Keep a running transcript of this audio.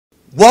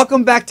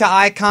Welcome back to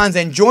Icons,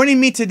 and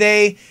joining me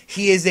today,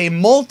 he is a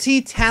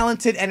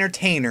multi-talented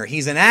entertainer.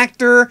 He's an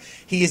actor,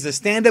 he is a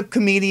stand-up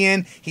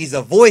comedian, he's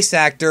a voice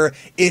actor.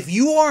 If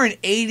you are an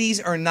 80s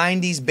or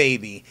 90s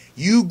baby,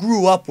 you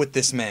grew up with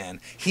this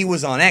man. He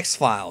was on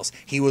X-Files,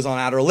 he was on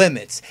Outer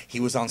Limits, he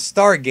was on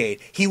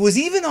Stargate, he was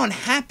even on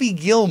Happy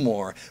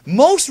Gilmore.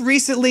 Most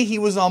recently, he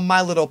was on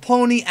My Little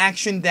Pony,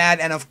 Action Dad,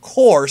 and of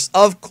course,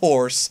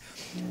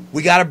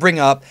 we gotta bring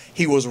up,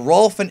 he was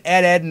Rolf and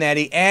Ed, and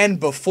Eddy, and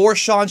before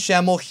Sean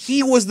Schemmel,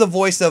 he was the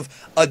voice of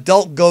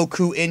Adult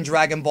Goku in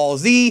Dragon Ball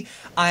Z.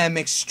 I am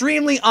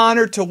extremely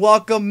honored to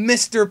welcome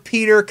Mr.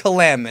 Peter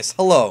Kelamis.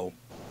 Hello.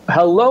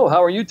 Hello,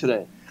 how are you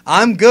today?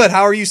 I'm good.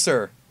 How are you,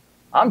 sir?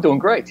 I'm doing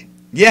great.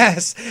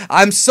 Yes,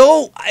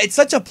 it's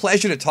such a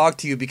pleasure to talk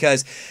to you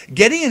because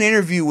getting an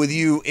interview with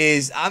you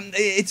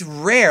it's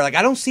rare. Like,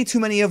 I don't see too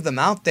many of them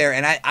out there,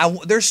 and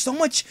there's so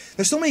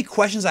many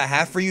questions I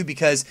have for you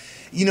because,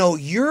 you know,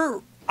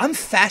 I'm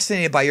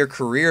fascinated by your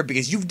career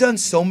because you've done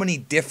so many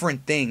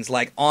different things,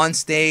 like on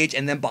stage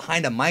and then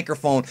behind a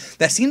microphone,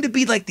 that seem to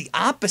be like the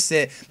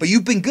opposite, but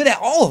you've been good at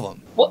all of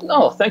them. Well,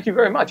 no, thank you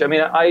very much. I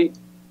mean,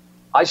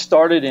 I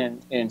started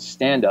in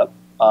stand-up.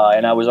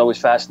 And I was always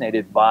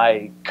fascinated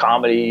by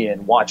comedy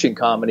and watching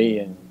comedy.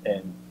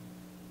 And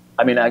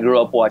I mean, I grew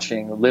up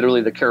watching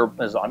literally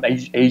I'm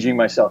aging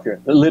myself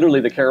here, literally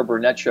the Carol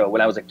Burnett show.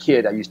 When I was a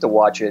kid, I used to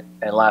watch it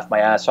and laugh my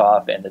ass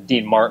off, and the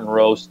Dean Martin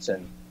roasts.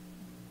 And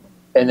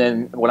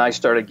then when I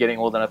started getting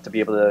old enough to be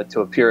able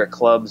to appear at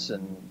clubs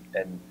and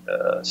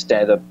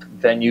stand-up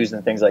venues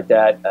and things like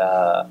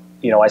that,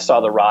 you know, I saw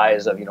the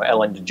rise of, you know,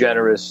 Ellen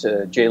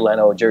DeGeneres, Jay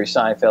Leno, Jerry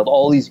Seinfeld,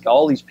 all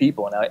these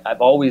people, and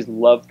I've always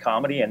loved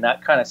comedy, and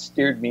that kind of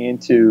steered me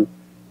into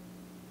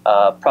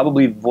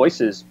probably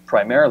voices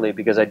primarily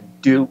because I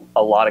do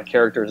a lot of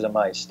characters in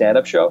my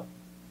stand-up show,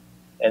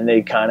 and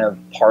they kind of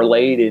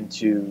parlayed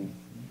into,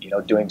 you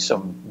know, doing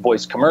some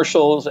voice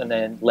commercials and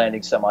then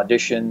landing some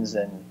auditions,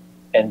 and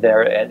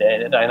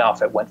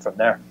off it went from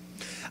there.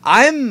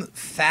 I'm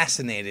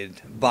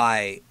fascinated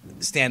by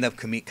stand-up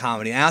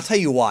comedy, and I'll tell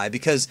you why.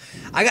 Because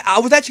I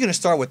was actually going to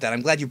start with that.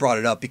 I'm glad you brought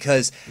it up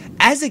because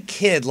as a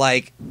kid,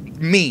 like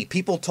me,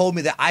 people told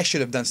me that I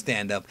should have done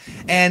stand-up,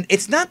 and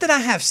it's not that I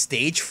have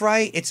stage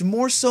fright. It's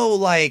more so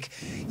like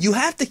you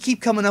have to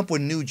keep coming up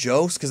with new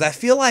jokes because I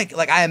feel like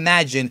I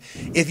imagine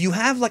if you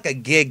have like a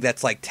gig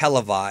that's like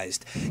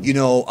televised, you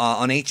know,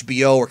 on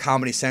HBO or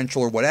Comedy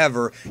Central or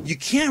whatever, you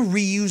can't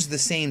reuse the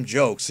same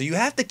jokes. So you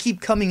have to keep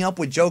coming up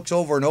with jokes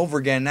over and over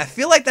again. And I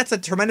feel like that's a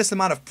tremendous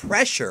amount of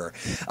pressure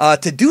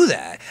to do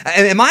that.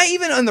 Am I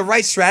even in the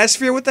right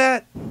stratosphere with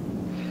that?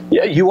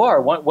 Yeah, you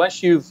are.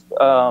 Once you've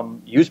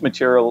used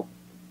material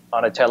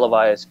on a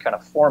televised kind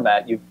of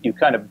format, you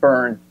kind of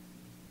burn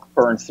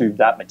through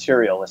that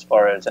material as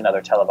far as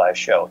another televised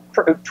show,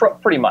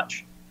 pretty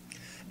much.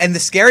 And the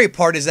scary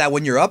part is that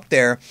when you're up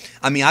there,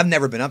 I mean, I've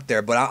never been up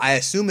there, but I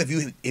assume if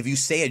you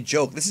say a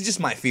joke, this is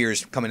just my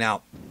fears coming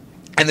out,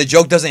 and the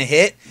joke doesn't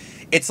hit,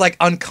 it's like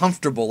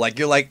uncomfortable. Like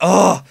you're like,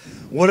 oh,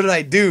 what did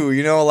I do?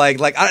 You know, like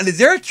is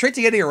there a trick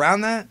to getting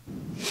around that?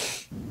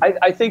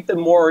 I think the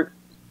more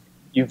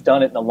you've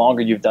done it and the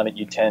longer you've done it,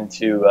 you tend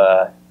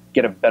to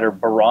get a better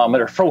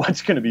barometer for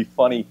what's going to be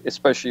funny,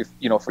 especially,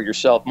 you know, for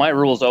yourself. My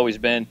rule has always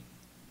been,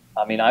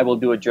 I mean, I will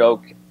do a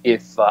joke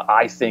if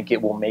I think it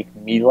will make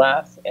me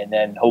laugh, and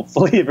then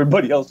hopefully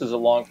everybody else is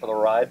along for the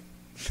ride.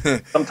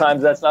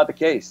 Sometimes that's not the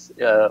case.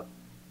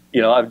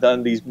 You know, I've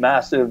done these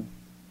massive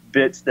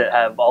bits that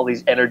have all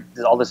this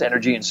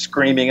energy and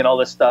screaming and all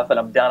this stuff, and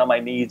I'm down on my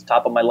knees,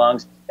 top of my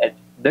lungs. And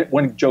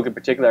one joke in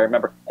particular I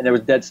remember, and there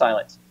was dead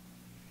silence.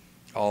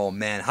 Oh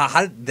man,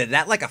 how did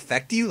that like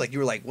affect you? Like you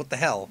were like, what the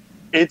hell?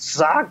 It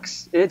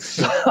sucks. It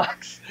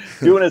sucks.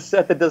 Doing a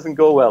set that doesn't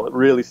go well, it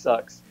really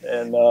sucks.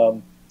 And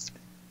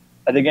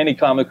I think any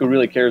comic who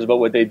really cares about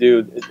what they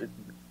do,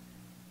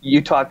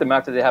 you talk to them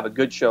after they have a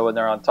good show and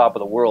they're on top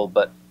of the world,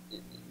 but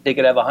they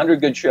could have 100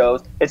 good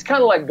shows. It's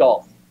kind of like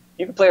golf.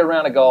 You can play a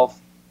round of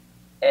golf,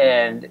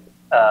 and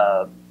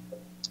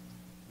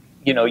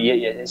you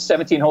know,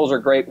 17 holes are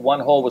great. One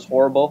hole was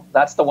horrible.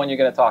 That's the one you're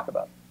going to talk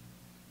about.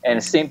 And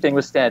the same thing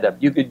with stand-up.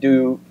 You could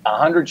do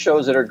 100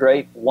 shows that are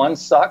great. One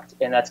sucked,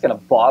 and that's going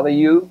to bother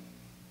you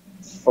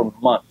for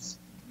months.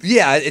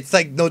 Yeah, it's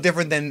like no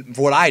different than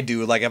what I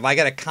do. Like if I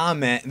get a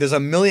comment, there's a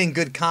million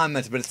good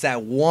comments, but it's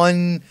that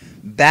one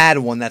bad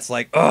one that's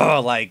like,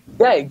 oh, like.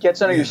 Yeah, it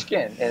gets under your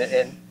skin,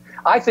 and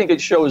I think it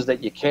shows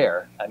that you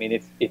care. I mean,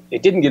 if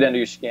it didn't get under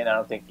your skin, I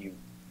don't think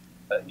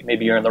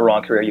maybe you're in the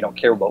wrong career. You don't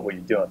care about what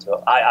you're doing.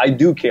 So I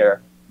do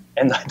care,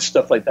 and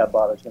stuff like that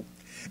bothers me.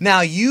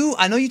 Now,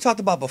 I know you talked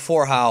about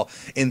before how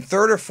in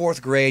 3rd or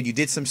 4th grade you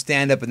did some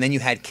stand-up and then you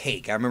had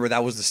cake. I remember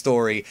that was the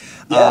story.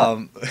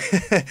 Yeah.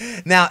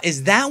 Now,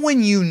 is that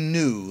when you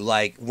knew,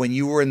 like when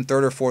you were in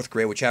 3rd or 4th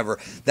grade, whichever,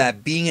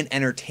 that being an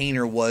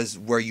entertainer was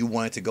where you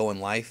wanted to go in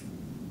life?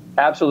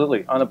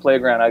 Absolutely. On the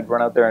playground, I'd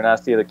run out there and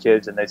ask the other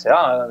kids, and they'd say, "Oh,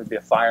 I'm going to be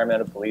a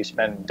fireman, a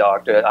policeman, a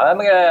doctor. I'm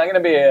going to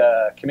be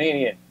a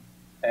comedian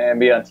and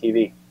be on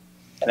TV."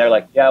 And they're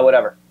like, "Yeah,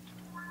 whatever."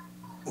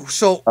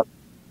 So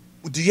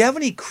Do you have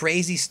any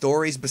crazy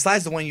stories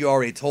besides the one you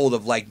already told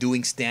of like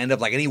doing stand up,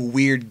 like any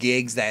weird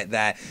gigs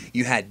that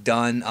you had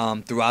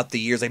done throughout the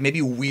years, like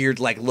maybe weird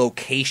like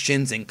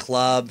locations and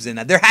clubs, and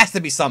there has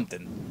to be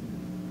something.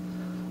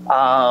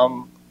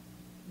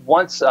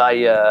 Once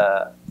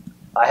I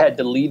had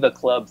to leave a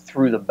club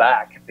through the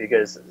back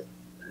because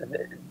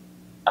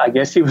I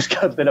guess he was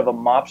a bit of a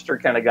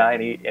mobster kind of guy,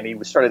 and he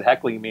started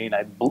heckling me, and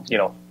I blew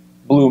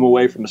him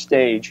away from the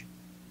stage.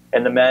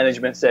 And the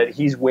management said,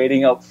 he's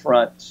waiting up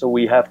front, so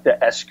we have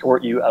to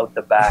escort you out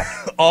the back.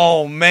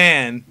 Oh,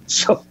 man.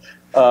 So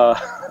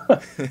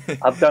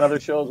I've done other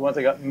shows. Once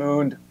I got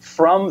mooned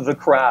from the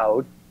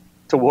crowd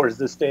towards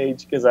the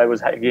stage because I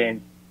was,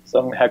 again,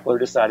 some heckler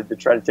decided to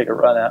try to take a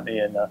run at me.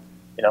 And,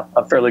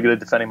 I'm fairly good at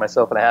defending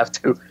myself, and I have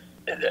to.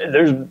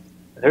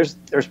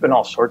 There's been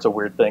all sorts of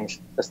weird things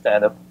to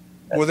stand up.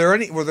 Were there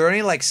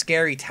any like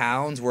scary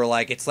towns where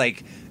like it's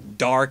like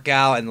dark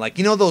out and like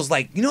those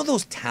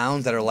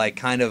towns that are like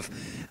kind of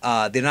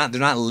they're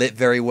not lit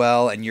very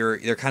well and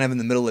they're kind of in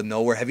the middle of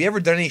nowhere? Have you ever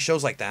done any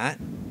shows like that?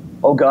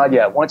 Oh God,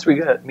 yeah. Once me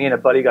and a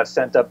buddy got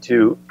sent up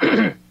to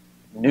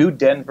New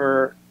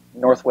Denver,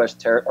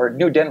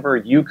 New Denver,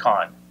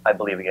 Yukon, I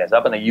believe it is,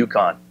 up in the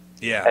Yukon.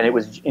 Yeah. And it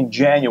was in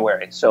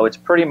January, so it's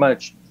pretty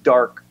much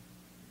dark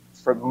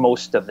for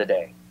most of the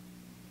day.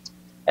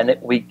 And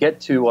we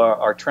get to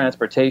our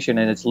transportation,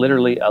 and it's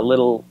literally a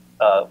little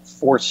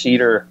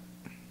 4-seater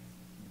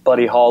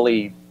Buddy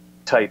Holly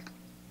type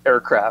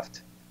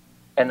aircraft.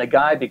 And the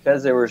guy,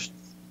 because there was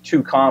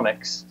 3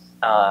 comics,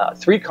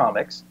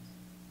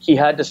 he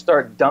had to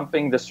start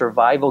dumping the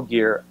survival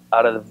gear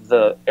out of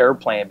the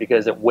airplane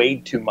because it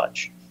weighed too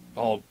much.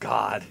 Oh,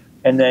 God.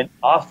 And then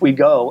off we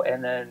go,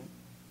 and then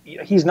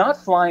he's not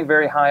flying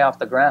very high off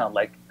the ground,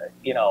 like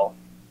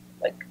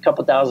a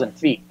couple thousand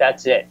feet.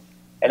 That's it.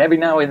 And every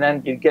now and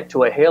then you'd get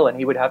to a hill, and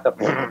he would have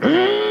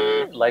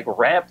to like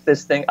ramp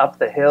this thing up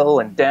the hill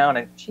and down.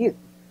 And geez,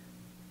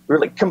 we were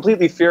like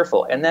completely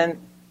fearful. And then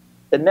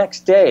the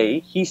next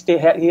day,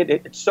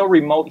 it's so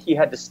remote, he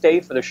had to stay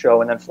for the show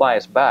and then fly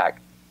us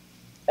back.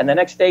 And the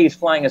next day, he's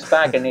flying us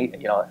back, and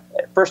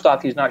first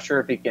off, he's not sure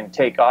if he can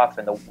take off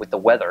with the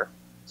weather.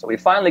 So we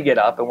finally get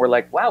up, and we're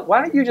like, "Wow,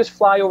 why don't you just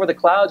fly over the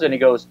clouds?" And he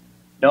goes,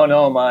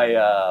 "No,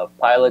 my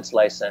pilot's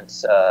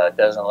license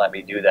doesn't let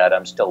me do that.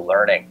 I'm still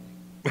learning."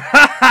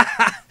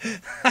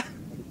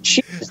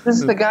 Jeez, this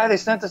is the guy they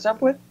sent us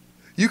up with?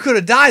 You could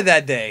have died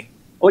that day.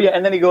 Oh, yeah,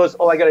 and then he goes,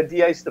 "Oh, I got to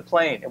de-ice the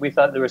plane." And we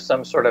thought there was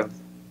some sort of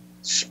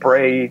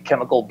spray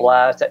chemical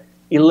blast.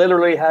 He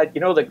literally had,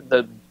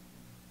 the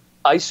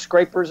ice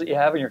scrapers that you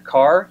have in your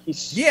car?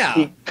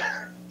 He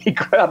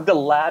grabbed the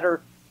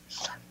ladder,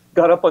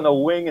 got up on the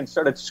wing, and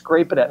started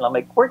scraping it. And I'm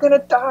like, we're going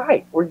to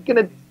die. We're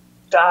going to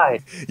die.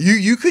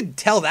 You could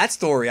tell that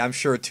story, I'm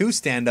sure, too,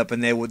 stand up,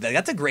 and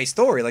that's a great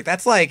story. Like,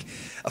 that's like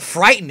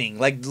frightening,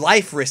 like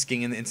life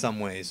risking in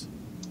some ways.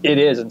 It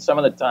is. And some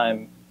of the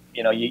time,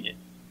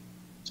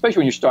 especially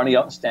when you're starting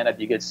out in stand up,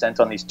 you get sent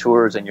on these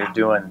tours, and you're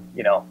doing,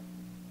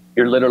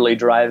 you're literally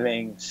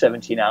driving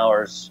 17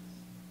 hours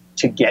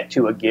to get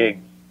to a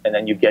gig. And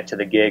then you get to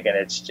the gig, and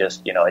it's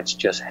just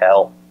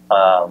hell.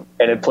 And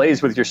it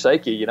plays with your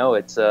psyche.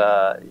 It's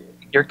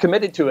you're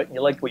committed to it, and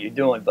you like what you're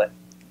doing. But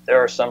there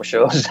are some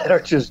shows that are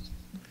just,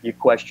 you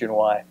question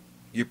why.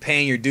 You're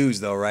paying your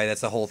dues, though, right?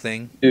 That's the whole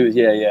thing. Dues,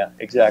 yeah,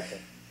 exactly.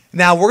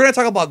 Now, we're going to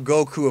talk about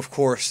Goku, of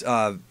course,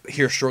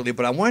 here shortly,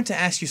 but I wanted to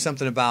ask you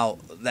something about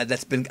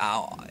that's been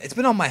it's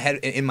been on my head,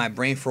 in my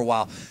brain for a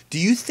while. Do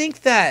you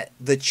think that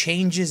the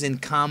changes in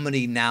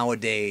comedy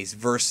nowadays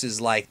versus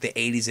like the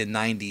 80s and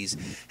 90s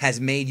has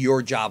made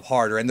your job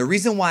harder? And the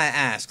reason why I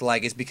ask,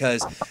 is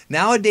because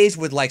nowadays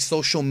with like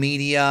social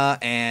media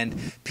and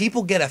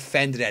people get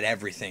offended at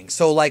everything.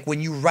 So like when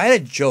you write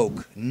a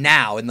joke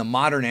now in the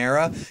modern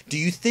era, do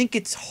you think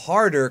it's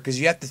harder because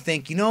you have to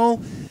think, I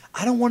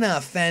don't want to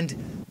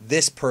offend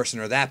this person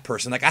or that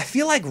person? Like, I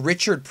feel like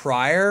Richard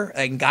Pryor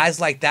and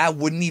guys like that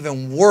wouldn't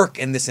even work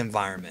in this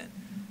environment.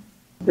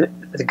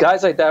 The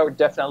guys like that were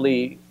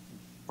definitely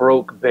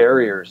broke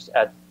barriers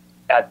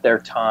at their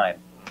time.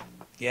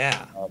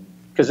 Yeah.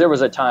 Because there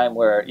was a time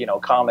where,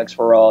 comics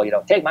were all,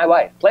 take my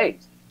wife,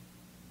 please.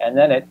 And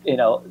then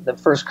the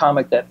first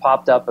comic that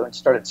popped up and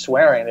started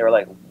swearing, they were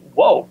like,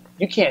 whoa,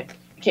 you can't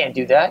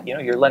do that.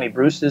 Your Lenny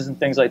Bruce's and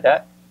things like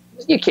that.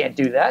 You can't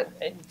do that.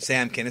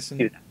 Sam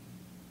Kinison.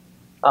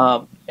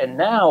 And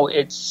now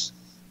it's,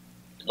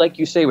 like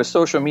you say, with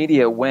social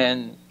media,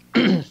 when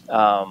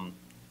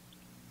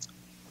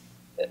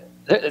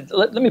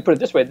let me put it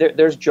this way.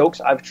 There's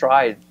jokes I've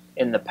tried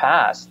in the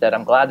past that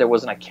I'm glad there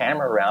wasn't a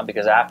camera around,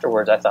 because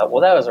afterwards I thought,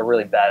 well, that was a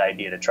really bad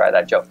idea to try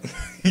that joke.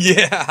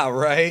 Yeah,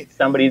 right.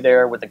 Somebody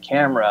there with a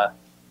camera,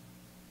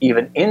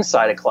 even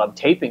inside a club,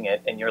 taping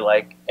it, and you're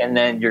like, and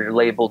then you're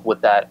labeled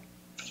with that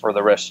for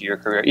the rest of your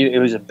career. It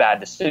was a bad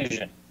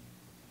decision.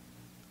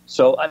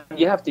 So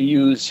you have to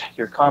use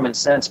your common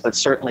sense, but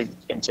certainly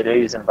in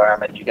today's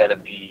environment, you got to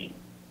be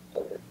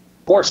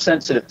more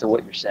sensitive to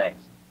what you're saying.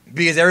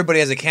 Because everybody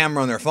has a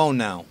camera on their phone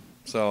now.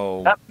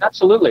 So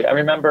absolutely. I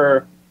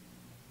remember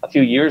a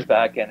few years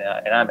back, and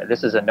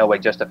this is in no way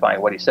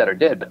justifying what he said or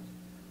did, but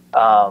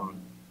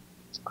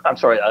I'm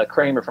sorry,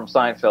 Kramer from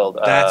Seinfeld.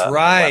 That's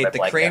right, the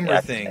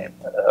Kramer thing.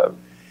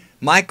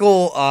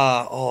 Michael,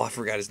 I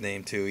forgot his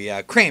name too.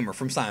 Yeah, Kramer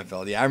from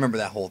Seinfeld. Yeah, I remember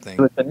that whole thing.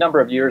 It was a number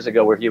of years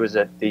ago where he was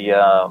at the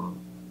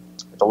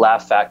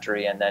Laugh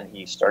Factory, and then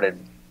he started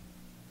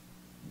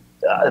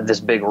this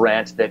big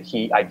rant that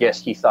I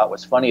guess he thought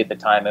was funny at the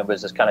time. It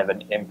was just kind of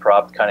an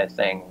improv kind of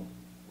thing,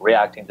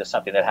 reacting to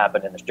something that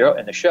happened in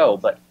the show.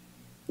 But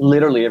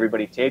literally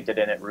everybody taped it,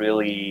 and it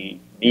really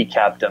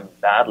kneecapped him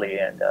badly.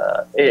 And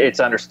it's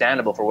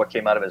understandable for what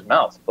came out of his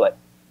mouth. But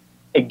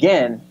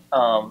again,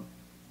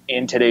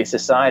 in today's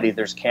society,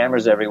 there's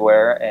cameras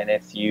everywhere, and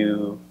if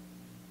you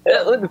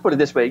let me put it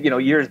this way,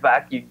 years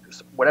back,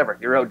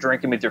 you're out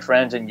drinking with your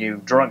friends and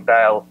you drunk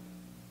dial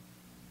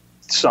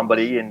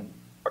somebody and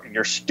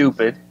you're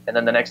stupid, and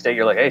then the next day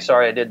you're like, hey,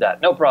 sorry, I did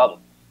that. No problem.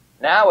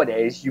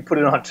 Nowadays, you put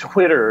it on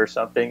Twitter or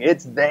something,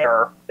 it's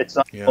there. It's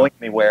not going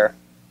anywhere.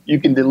 You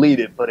can delete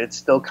it, but it's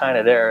still kind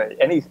of there.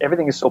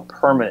 Everything is so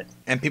permanent.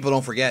 And people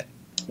don't forget.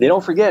 They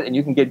don't forget, and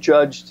you can get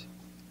judged,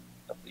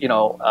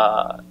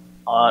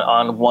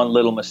 on one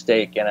little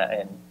mistake.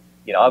 And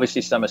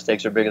obviously some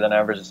mistakes are bigger than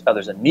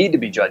others and need to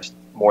be judged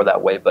more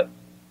that way, but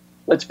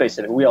let's face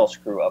it, we all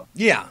screw up.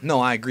 Yeah, no,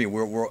 I agree.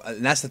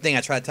 And that's the thing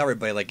I try to tell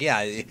everybody, like,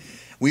 yeah,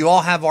 we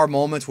all have our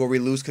moments where we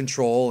lose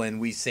control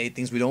and we say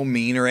things we don't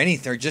mean or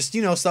anything, or just,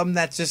 something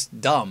that's just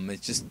dumb.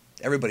 It's just,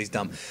 everybody's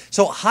dumb.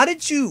 So how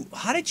did you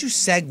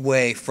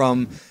segue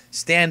from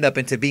stand-up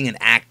into being an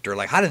actor?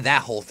 Like, how did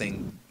that whole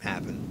thing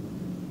happen?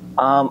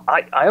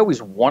 I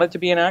always wanted to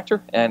be an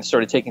actor and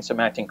started taking some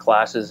acting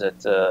classes at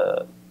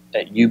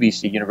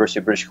UBC, University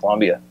of British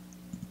Columbia.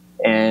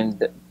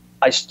 And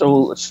I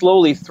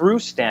slowly through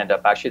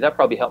stand-up, actually, that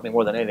probably helped me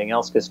more than anything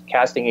else, because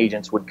casting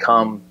agents would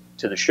come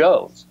to the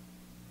shows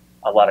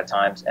a lot of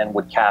times and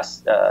would try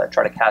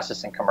to cast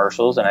us in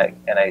commercials, and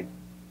I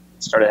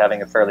started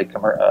having a fairly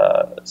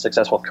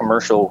successful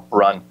commercial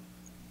run.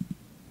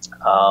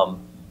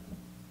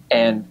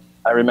 And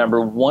I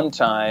remember one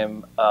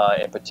time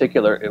in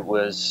particular, it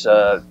was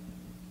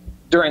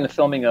during the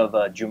filming of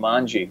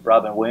Jumanji.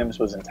 Robin Williams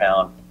was in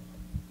town,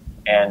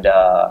 and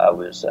I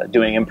was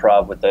doing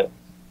improv with the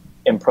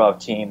improv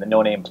team, the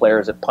No Name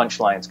Players at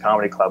Punchlines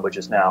Comedy Club, which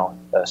is now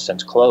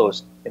since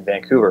closed in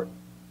Vancouver.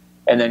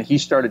 And then he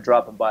started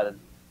dropping by the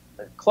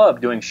club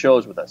doing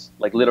shows with us,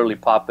 like literally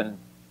popping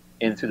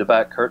in through the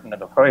back curtain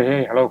and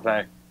hey, hello,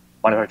 mind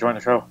if I join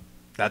the show?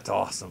 That's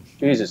awesome.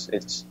 Jesus,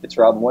 it's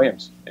Robin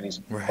Williams, and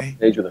he's on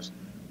stage with us.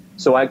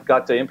 So I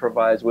got to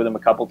improvise with him a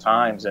couple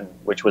times, and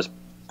which was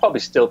probably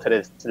still to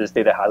this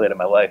day the highlight of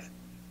my life,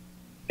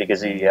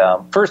 because he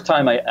first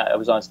time I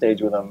was on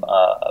stage with him,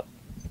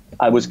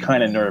 I was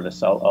kind of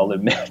nervous. I'll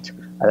admit.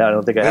 I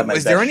don't think I had my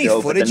best show. Was there any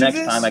footage of this? The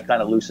next time I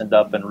kind of loosened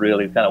up and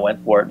really kind of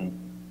went for it, and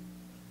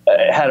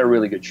had a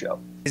really good show.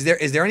 Is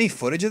there any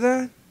footage of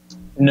that?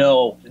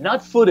 No,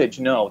 not footage.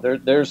 No,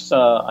 there's.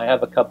 I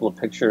have a couple of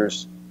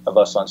pictures of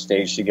us on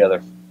stage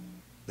together.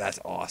 That's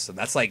awesome.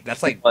 That's like.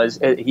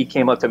 He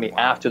came up to me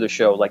after the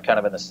show, like kind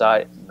of in the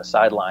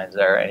sidelines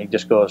there, and he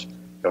just goes,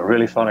 "You're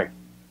really funny."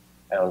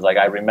 And I was like,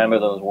 I remember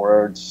those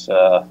words.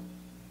 I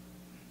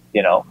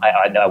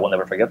will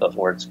never forget those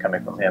words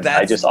coming from him.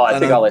 I think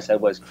all I said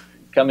was,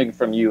 "Coming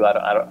from you,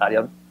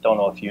 I don't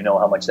know if you know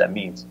how much that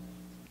means."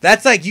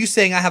 That's like you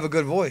saying I have a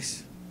good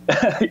voice.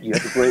 You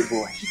have a great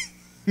voice.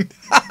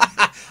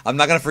 I'm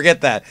not gonna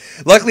forget that.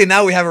 Luckily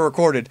now we have it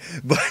recorded.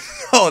 But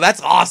no,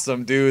 that's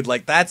awesome, dude.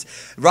 Like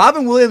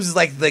Robin Williams is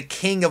like the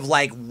king of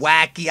like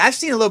wacky. I've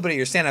seen a little bit of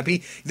your stand-up.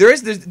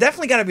 There's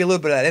definitely got to be a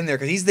little bit of that in there,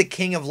 because he's the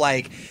king of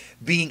like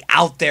being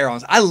out there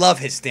on. I love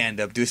his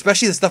stand-up, dude.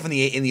 Especially the stuff in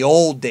the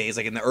old days,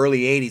 like in the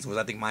early '80s, was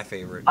I think my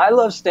favorite. I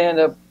love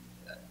stand-up.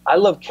 I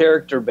love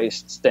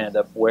character-based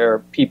stand-up where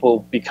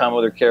people become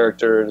other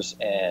characters,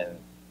 and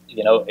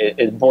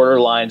it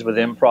borderlines with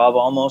improv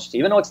almost,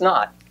 even though it's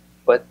not.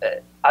 But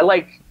I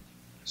like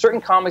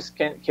certain comics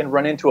can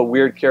run into a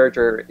weird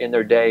character in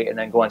their day and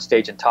then go on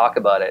stage and talk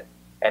about it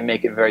and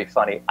make it very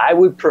funny. I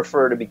would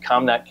prefer to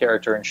become that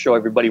character and show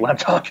everybody what I'm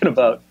talking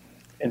about,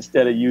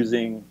 instead of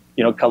using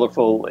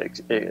colorful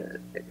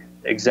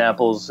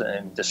examples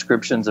and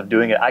descriptions of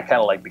doing it. I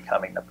kind of like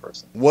becoming that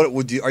person.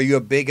 Are you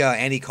a big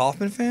Andy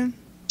Kaufman fan?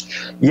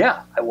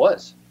 Yeah, I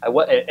was,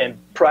 and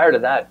prior to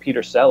that,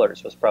 Peter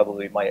Sellers was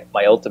probably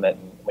my ultimate.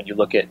 And when you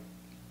look at,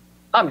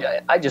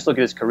 I just look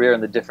at his career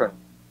and the different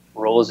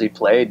roles he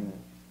played, and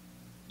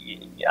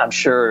I'm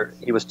sure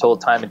he was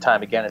told time and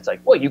time again, it's like,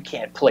 well, you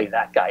can't play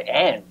that guy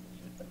and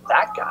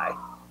that guy.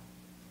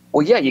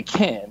 Well, yeah, you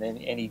can,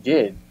 and he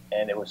did,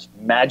 and it was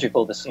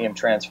magical to see him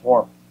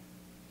transform.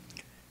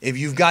 If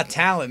you've got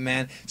talent,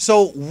 man.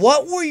 So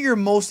what were your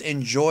most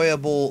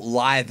enjoyable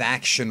live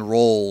action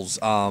roles?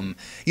 I know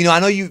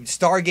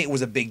Stargate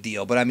was a big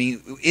deal, but I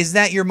mean, is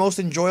that your most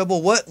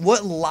enjoyable? What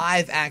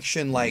live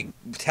action, like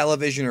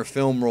television or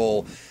film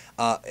role,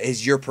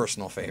 is your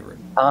personal favorite?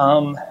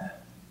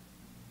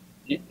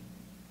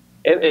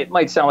 It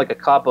might sound like a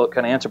cop-out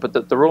kind of answer,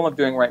 but the role I'm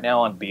doing right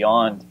now on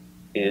Beyond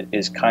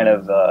is kind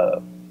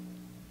of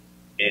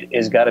it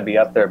has got to be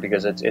up there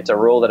because it's a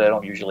role that I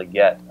don't usually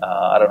get.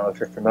 I don't know if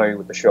you're familiar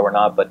with the show or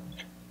not, but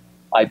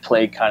I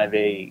play kind of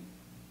a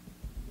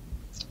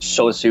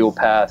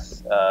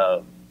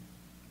sociopath,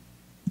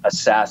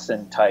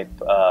 assassin type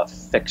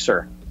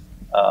fixer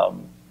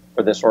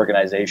for this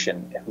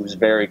organization, who's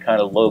very kind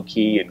of low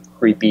key and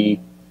creepy,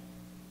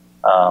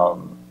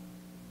 and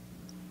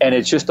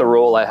it's just a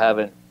role I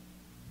haven't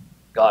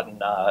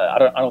gotten. I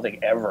don't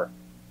think ever,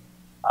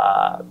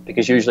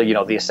 because usually, you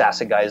know, the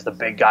assassin guy is the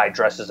big guy,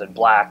 dresses in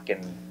black,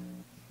 and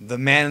the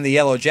man in the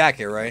yellow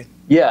jacket, right?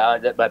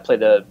 Yeah, I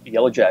played the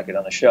yellow jacket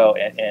on the show,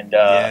 and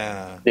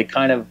yeah.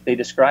 they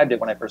described it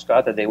when I first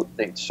got there.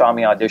 They saw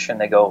me audition.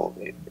 They go,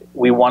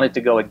 we wanted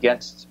to go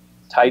against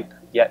type,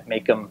 yet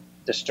make them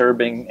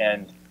disturbing,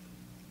 and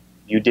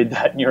you did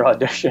that in your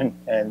audition,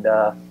 and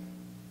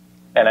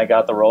I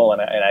got the role,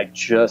 and I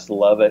just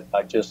love it.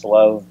 I just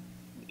love,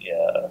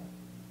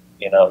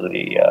 you know,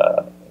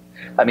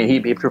 I mean,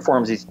 he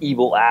performs these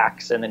evil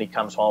acts, and then he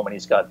comes home and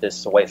he's got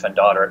this wife and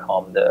daughter at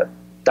home. The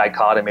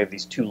dichotomy of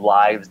these two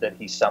lives that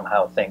he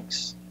somehow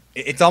thinks.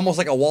 It's almost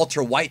like a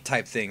Walter White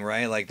type thing,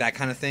 right? Like that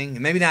kind of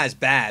thing. Maybe not as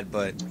bad,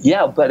 but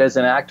yeah. But as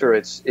an actor,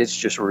 it's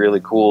just really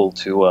cool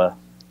to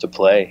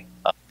play.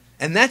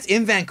 And that's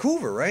in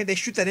Vancouver, right? They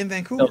shoot that in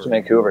Vancouver. It's in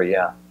Vancouver,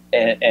 yeah.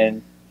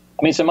 And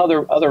I mean, some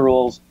other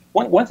roles.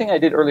 One thing I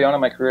did early on in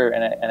my career,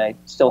 and I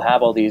still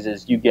have all these,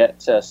 is you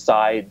get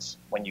sides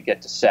when you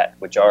get to set,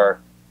 which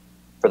are,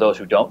 for those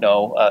who don't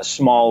know,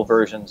 small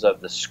versions of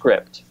the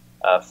script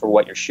for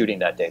what you're shooting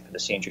that day, for the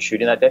scenes you're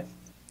shooting that day.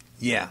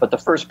 Yeah. But the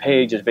first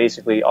page is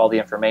basically all the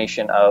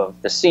information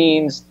of the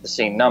scenes, the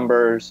scene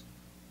numbers,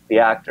 the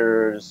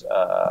actors,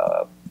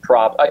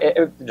 prop,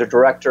 the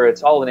director.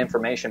 It's all an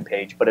information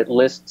page, but it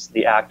lists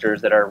the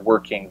actors that are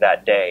working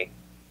that day.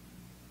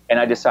 And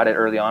I decided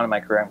early on in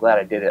my career, I'm glad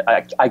I did it.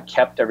 I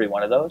kept every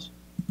one of those.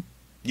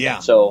 Yeah.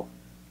 So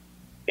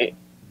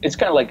it's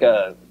kind of like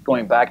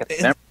going back at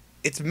the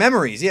it's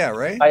memories, yeah,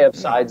 right? I have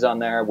sides on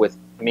there with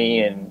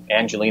me and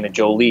Angelina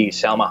Jolie,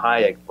 Salma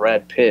Hayek,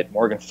 Brad Pitt,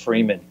 Morgan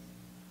Freeman,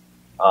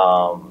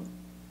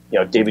 you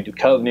know, David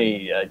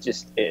Duchovny.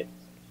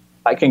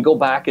 I can go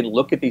back and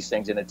look at these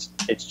things, and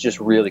it's just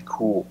really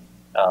cool.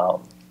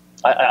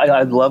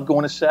 I love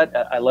going to set.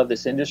 I love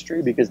this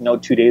industry because no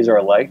 2 days are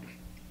alike,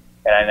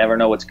 and I never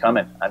know what's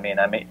coming. I mean,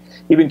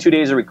 even 2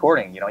 days of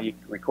recording. You know, you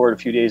record a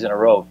few days in a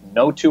row.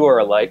 No two are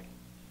alike.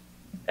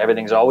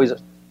 Everything's always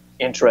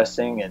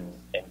interesting and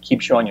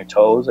keeps you on your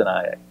toes, and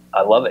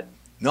I love it.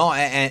 No,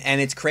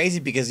 and it's crazy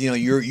because, you know,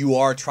 you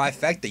are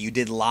trifecta. You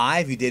did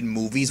live, you did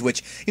movies,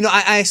 which, you know,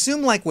 I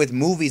assume like with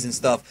movies and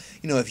stuff,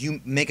 you know, if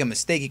you make a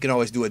mistake, you can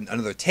always do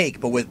another take.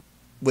 But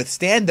with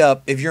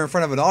stand-up, if you're in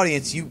front of an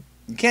audience, you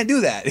can't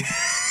do that.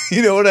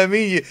 You know what I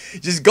mean? You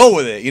just go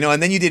with it, you know.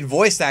 And then you did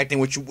voice acting,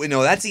 which, you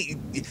know,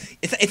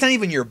 it's not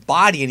even your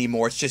body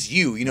anymore. It's just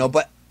you know.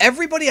 But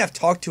everybody I've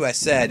talked to has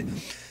said,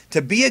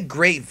 to be a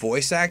great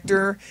voice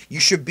actor, you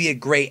should be a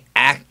great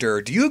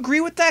actor. Do you agree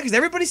with that? Because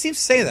everybody seems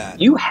to say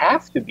that. You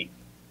have to be.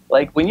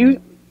 Like, when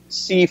you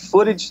see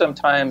footage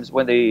sometimes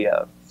when they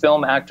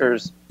film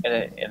actors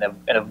in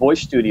a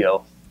voice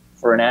studio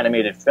for an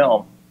animated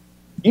film,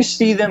 you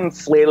see them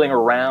flailing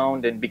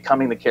around and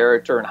becoming the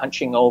character and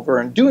hunching over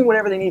and doing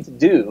whatever they need to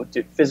do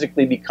to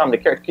physically become the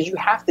character, because you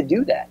have to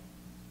do that.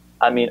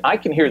 I mean, I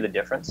can hear the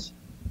difference.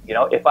 You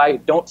know, if I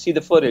don't see the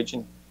footage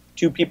and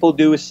two people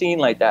do a scene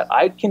like that,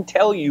 I can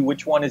tell you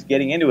which one is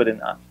getting into it and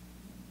not.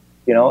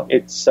 You know,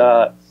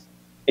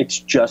 it's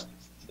just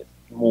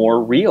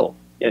more real.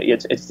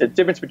 It's the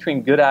difference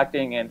between good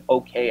acting and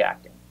okay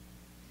acting.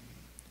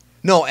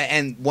 No,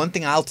 and one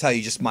thing I'll tell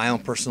you, just my own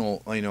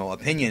personal, you know,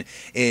 opinion,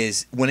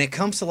 is when it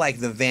comes to like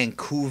the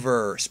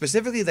Vancouver,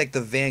 specifically like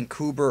the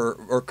Vancouver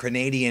or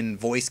Canadian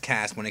voice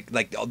cast, when it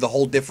like the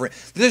whole different,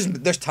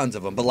 there's tons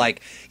of them, but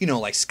like, you know,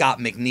 like Scott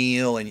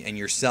McNeil and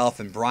yourself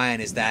and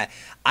Brian, is that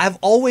I've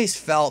always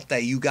felt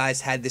that you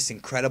guys had this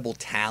incredible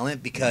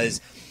talent,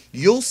 because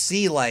you'll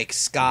see like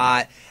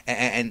Scott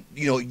and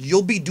you know,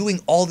 you'll be doing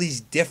all these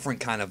different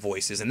kind of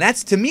voices, and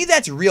that's, to me,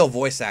 that's real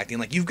voice acting.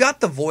 Like, you've got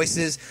the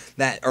voices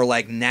that are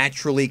like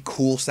naturally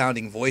cool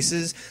sounding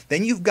voices,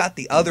 then you've got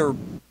the other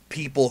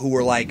people who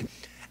are like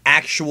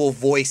actual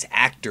voice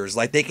actors,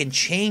 like they can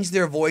change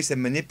their voice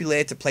and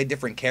manipulate it to play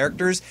different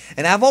characters,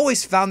 and I've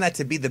always found that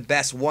to be the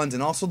best ones,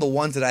 and also the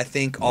ones that I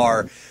think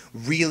are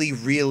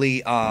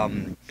really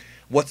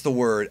what's the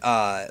word?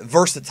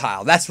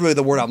 Versatile. That's really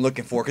the word I'm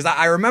looking for. Because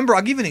I remember,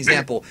 I'll give you an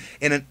example.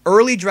 In an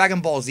early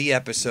Dragon Ball Z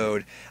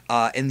episode,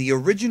 in the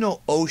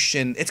original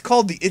Ocean, it's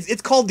called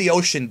the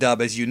Ocean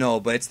dub, as you know,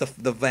 but it's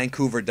the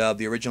Vancouver dub,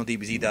 the original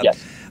DBZ dub.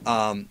 Yes.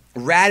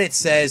 Raditz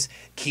says,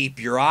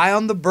 "Keep your eye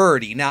on the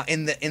birdie." Now,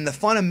 in the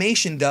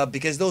Funimation dub,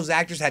 because those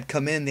actors had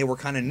come in, they were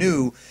kind of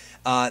new.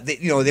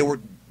 They were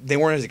they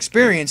weren't as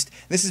experienced.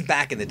 This is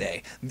back in the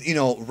day. You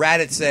know,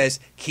 Raditz says,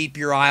 keep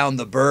your eye on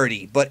the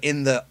birdie. But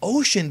in the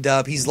Ocean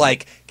dub, he's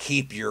like,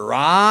 keep your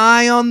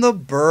eye on the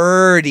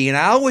birdie. And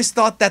I always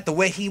thought that the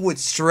way he would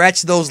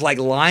stretch those like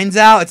lines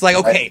out, it's like,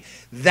 okay,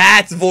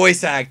 that's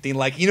voice acting.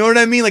 Like, you know what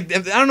I mean? Like, I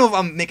don't know if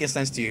I'm making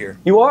sense to you here.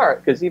 You are,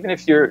 because even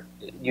if you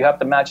have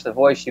to match the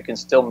voice, you can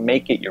still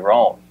make it your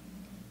own.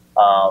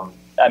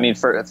 I mean,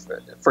 for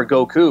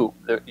Goku,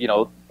 you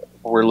know,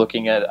 we're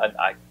looking at,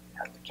 I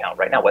have to count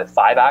right now, what,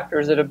 5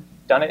 actors that have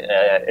done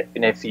it?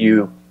 And if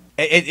you...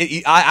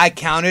 I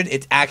counted,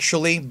 it's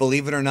actually,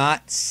 believe it or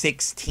not,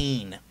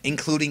 16,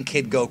 including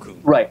Kid Goku.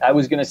 Right, I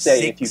was going to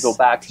say, 16. If you go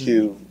back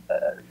to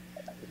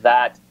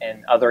that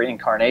and other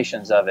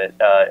incarnations of it,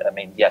 I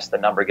mean, yes, the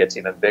number gets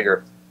even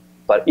bigger.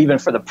 But even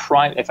for the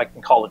if I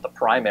can call it the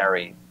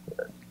primary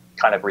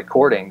kind of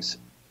recordings,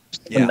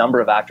 the number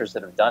of actors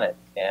that have done it.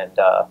 And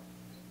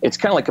it's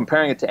kind of like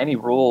comparing it to any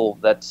role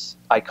that's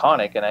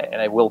iconic,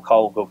 and I will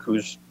call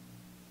Goku's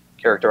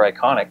character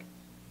iconic.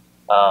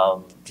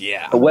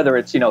 But whether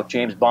it's, you know,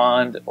 James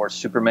Bond or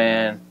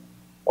Superman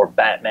or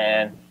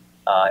Batman,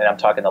 and I'm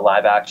talking the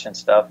live action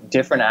stuff,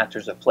 different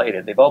actors have played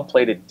it. They've all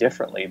played it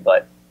differently,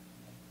 but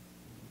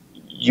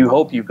you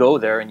hope you go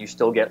there and you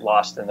still get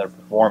lost in their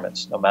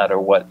performance, no matter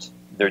what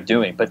they're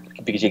doing. But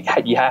because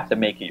you have to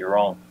make it your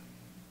own.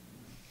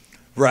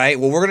 Right.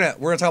 Well, we're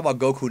gonna talk about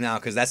Goku now,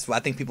 because I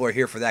think people are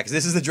here for that, because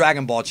this is the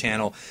Dragon Ball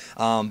channel.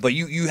 But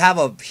you have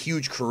a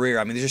huge career.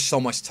 I mean, there's just so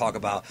much to talk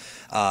about,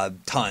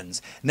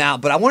 tons. Now,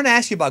 but I wanted to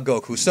ask you about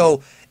Goku.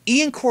 So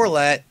Ian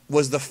Corlett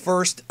was the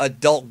first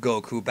adult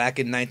Goku back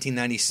in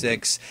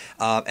 1996,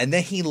 and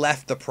then he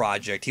left the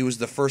project. He was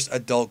the first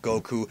adult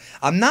Goku.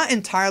 I'm not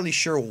entirely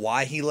sure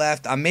why he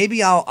left.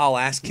 Maybe I'll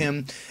ask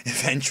him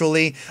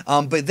eventually.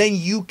 But then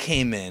you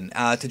came in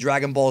to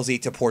Dragon Ball Z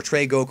to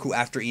portray Goku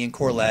after Ian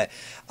Corlett.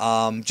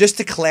 Just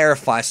to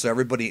clarify, so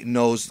everybody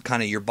knows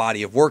kind of your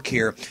body of work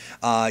here,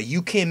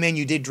 you came in,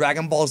 you did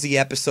Dragon Ball Z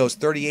episodes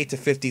 38 to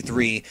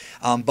 53,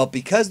 but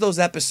because those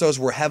episodes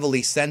were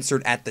heavily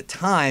censored at the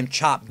time,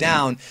 chopped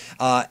down,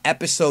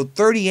 episode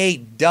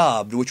 38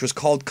 dubbed, which was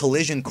called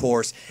Collision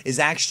Course, is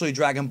actually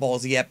Dragon Ball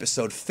Z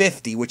episode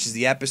 50, which is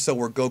the episode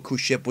where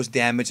Goku's ship was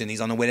damaged and he's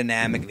on the way to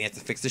Namek and he has to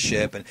fix the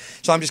ship. And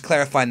so I'm just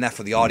clarifying that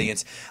for the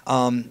audience.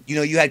 You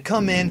know, you had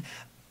come in.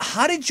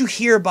 How did you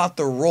hear about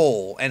the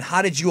role, and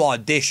how did you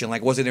audition?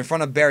 Like, was it in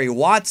front of Barry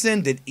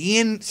Watson? Did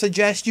Ian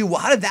suggest you? Well,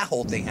 how did that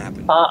whole thing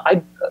happen?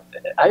 I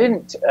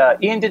didn't.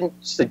 Ian didn't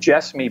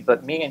suggest me,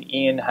 but me and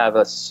Ian have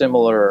a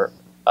similar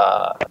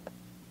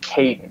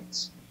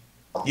cadence.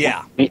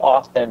 Yeah. We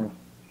often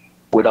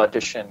would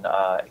audition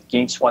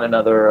against one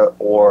another,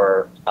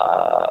 or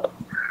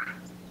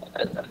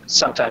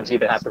sometimes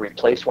even have to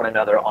replace one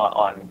another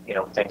on you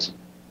know, things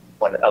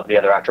when the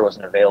other actor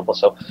wasn't available.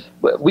 So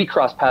we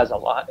crossed paths a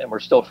lot, and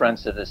we're still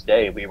friends to this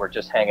day. We were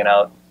just hanging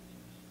out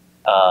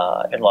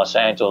in Los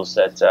Angeles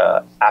at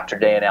after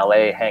day in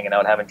LA, hanging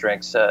out, having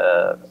drinks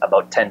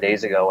about 10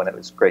 days ago, and it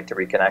was great to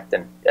reconnect,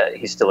 and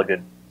he's still a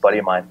good buddy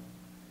of mine.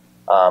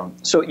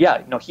 So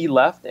yeah, you know, he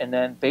left, and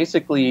then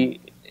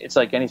basically it's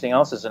like anything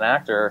else as an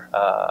actor,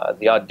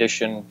 the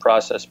audition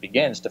process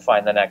begins to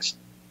find the next,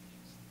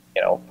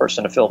 you know,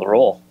 person to fill the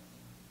role.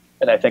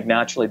 And I think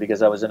naturally,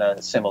 because I was in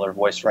a similar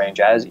voice range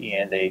as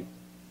Ian,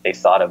 they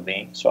thought of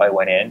me. So I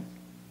went in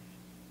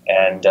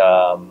and,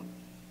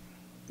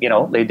 you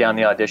know, laid down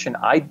the audition.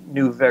 I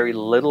knew very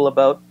little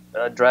about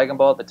Dragon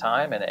Ball at the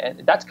time,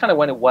 and that's kind of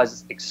when it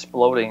was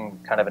exploding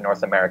kind of in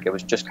North America. It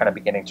was just kind of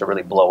beginning to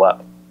really blow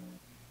up.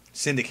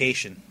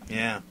 Syndication,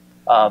 yeah.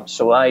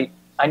 So I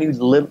knew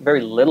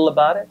very little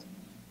about it.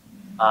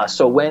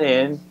 So went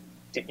in,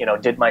 you know,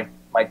 did my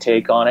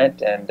take on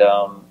it, and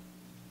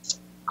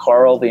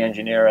Carl, the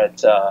engineer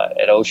at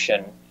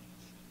Ocean,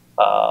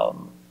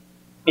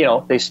 you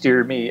know, they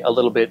steered me a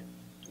little bit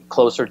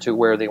closer to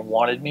where they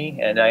wanted me,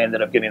 and I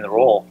ended up getting the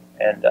role.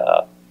 And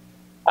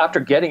after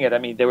getting it, I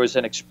mean, there was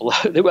an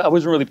explosion. I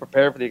wasn't really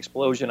prepared for the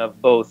explosion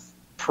of both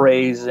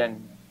praise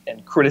and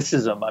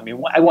criticism. I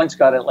mean, I once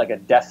got like a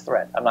death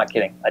threat. I'm not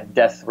kidding, a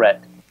death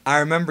threat. I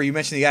remember you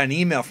mentioned you got an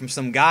email from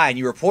some guy and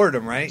you reported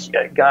him, right?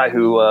 A guy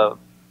who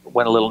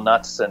went a little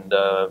nuts, and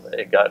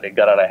it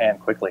got out of hand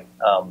quickly.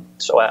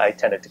 So I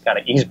tended to kind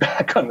of ease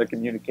back on the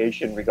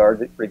communication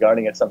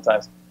regarding it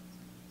sometimes.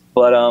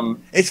 But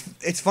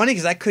it's funny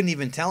because I couldn't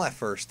even tell at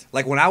first.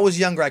 Like when I was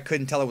younger, I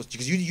couldn't tell it was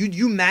because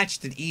you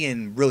matched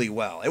Ian really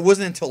well. It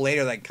wasn't until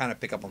later that I kind of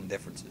pick up on the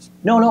differences.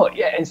 No,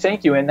 yeah, and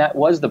thank you. And that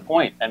was the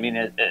point. I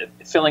mean,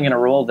 filling in a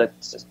role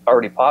that's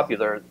already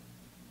popular,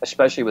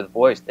 especially with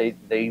voice,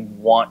 they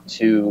want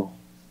to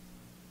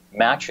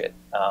match it.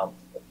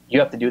 You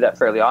have to do that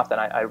fairly often.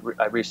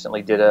 I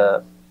recently did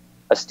a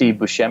Steve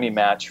Buscemi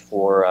match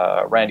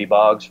for Randy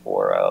Boggs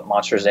for a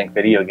Monsters Inc.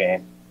 video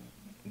game.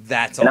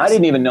 That's awesome. And I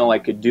didn't even know I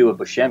could do a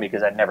Buscemi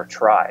because I'd never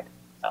tried.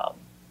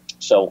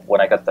 So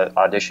when I got the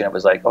audition, it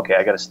was like, okay,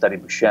 I got to study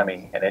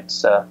Buscemi. And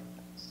it's,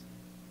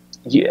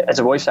 as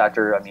a voice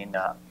actor, I mean,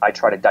 I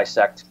try to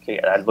dissect,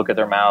 I look at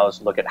their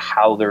mouths, look at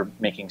how they're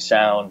making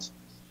sounds.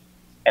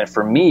 And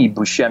for me,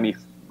 Buscemi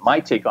my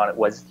take on it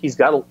was he's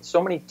got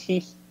so many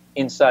teeth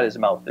inside his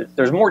mouth.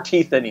 There's more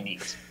teeth than he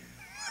needs.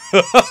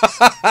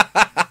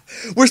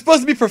 We're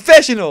supposed to be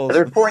professionals.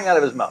 They're pouring out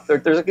of his mouth.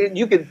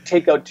 You could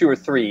take out 2 or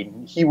 3,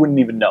 and he wouldn't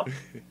even know.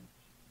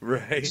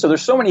 Right. So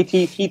there's so many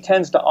teeth, he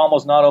tends to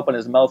almost not open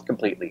his mouth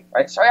completely,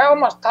 right? So I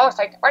almost thought,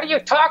 like, what are you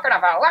talking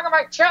about? Look at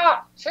my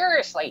jaw.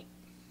 Seriously.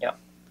 You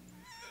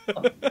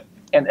know.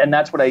 And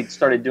that's what I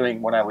started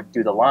doing when I would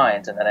do the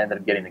lines, and then I ended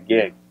up getting the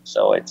gig.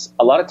 So it's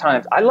a lot of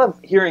times, I love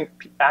hearing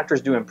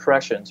actors do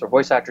impressions, or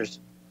voice actors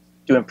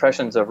do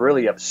impressions of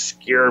really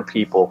obscure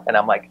people. And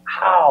I'm like,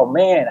 oh,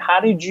 man, how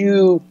did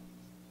you...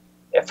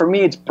 For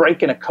me, it's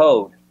breaking a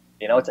code.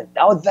 You know, it's like,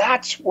 oh,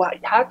 that's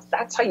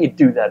how you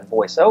do that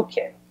voice.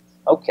 Okay.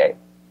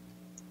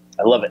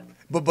 I love it.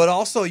 But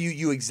also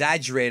you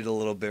exaggerate it a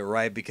little bit,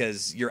 right?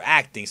 Because you're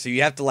acting, so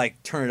you have to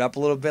like turn it up a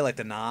little bit, like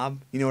the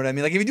knob. You know what I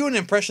mean? Like if you do an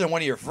impression of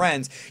one of your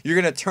friends, you're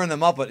gonna turn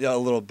them up a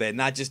little bit,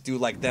 not just do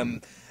like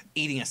them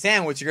eating a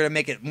sandwich. You're gonna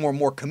make it more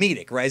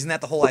comedic, right? Isn't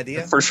that the whole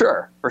idea? For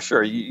sure.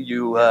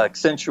 You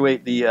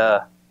accentuate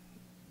the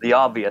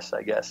obvious,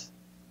 I guess.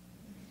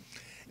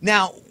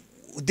 Now,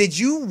 did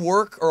you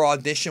work or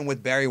audition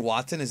with Barry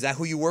Watson? Is that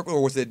who you worked with,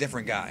 or was it a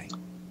different guy?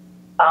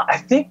 I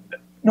think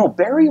no.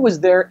 Barry was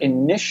there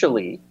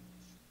initially.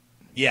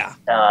 Yeah.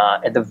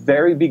 At the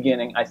very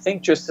beginning, I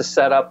think just to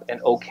set up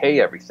and okay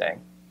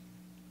everything,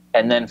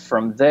 and then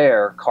from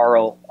there,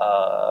 Carl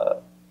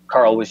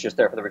was just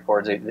there for the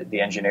records. The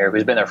engineer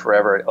who's been there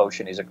forever at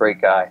Ocean. He's a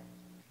great guy.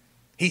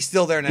 He's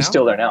still there now. He's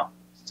still there now.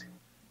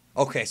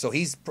 Okay, so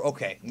he's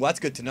okay. Well, that's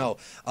good to know.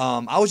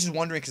 I was just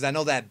wondering because I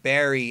know that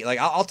Barry. Like,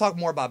 I'll talk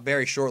more about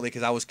Barry shortly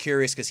because I was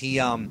curious because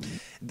he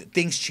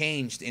things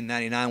changed in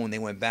 '99 when they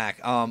went back.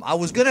 I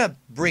was gonna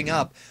bring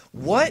up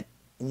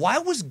why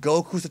was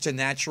Goku such a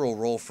natural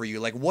role for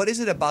you? Like, what is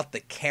it about the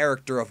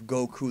character of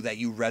Goku that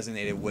you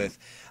resonated with?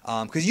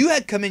 Because you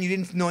had come in, you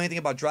didn't know anything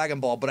about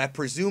Dragon Ball, but I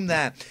presume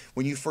that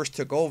when you first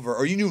took over,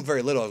 or you knew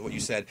very little, is what you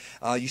said.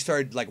 You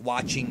started like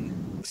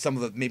watching some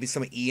of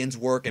Ian's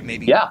work and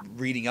maybe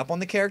reading up on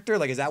the character.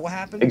 Like, is that what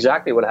happened?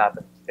 Exactly what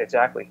happened.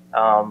 Exactly.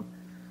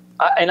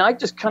 And I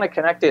just kind of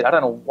connected. I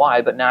don't know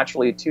why, but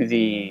naturally to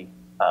the.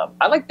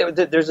 I like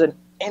that there's an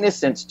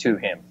innocence to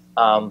him.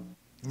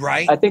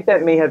 Right. I think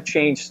that may have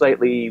changed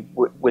slightly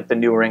with the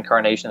newer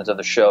incarnations of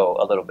the show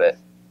a little bit,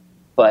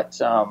 but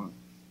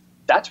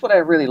that's what I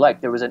really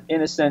liked. There was an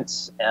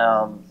innocence,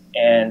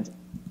 and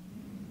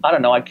I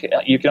don't know.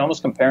 You can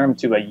almost compare him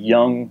to a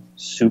young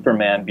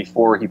Superman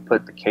before he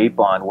put the cape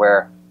on,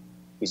 where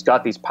he's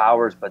got these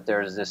powers, but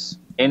there's this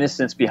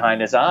innocence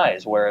behind his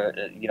eyes, where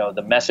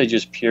the message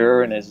is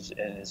pure and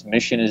his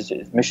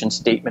mission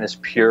statement is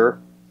pure,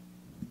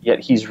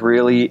 yet he's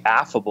really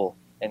affable.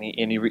 And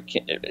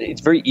it's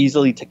very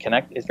easily to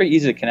connect. It's very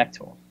easy to connect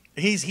to him.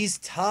 He's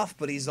tough,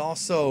 but he's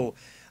also,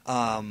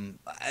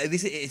 at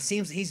least it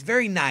seems he's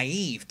very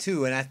naive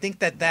too. And I think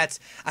I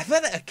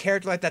feel like a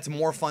character like that's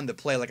more fun to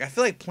play. Like I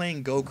feel like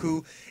playing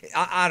Goku.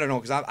 I don't know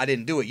because I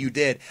didn't do it. You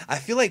did. I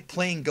feel like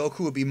playing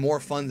Goku would be more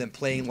fun than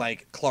playing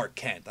like Clark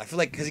Kent. I feel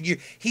like because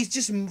he's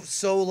just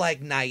so like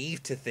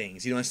naive to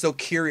things, and so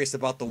curious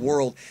about the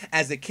world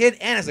as a kid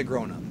and as a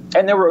grown up.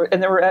 And there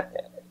were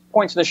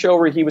points in the show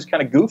where he was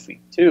kind of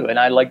goofy too, and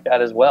I like that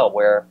as well,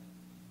 where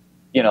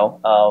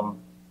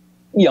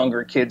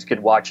younger kids could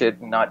watch it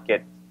and not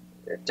get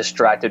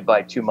distracted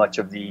by too much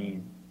of the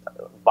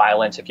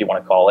violence, if you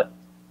want to call it.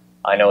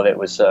 I know that it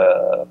was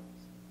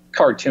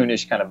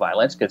cartoonish kind of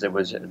violence because it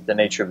was the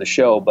nature of the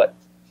show, but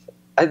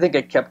I think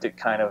it kept it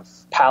kind of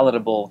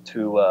palatable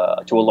to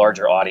a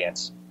larger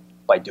audience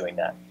by doing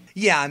that.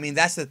 Yeah, I mean,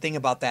 that's the thing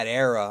about that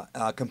era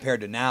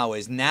compared to now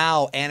is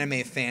now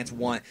anime fans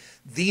want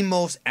the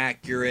most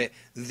accurate,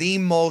 the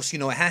most,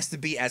 it has to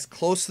be as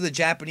close to the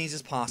Japanese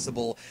as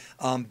possible.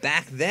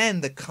 Back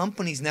then, the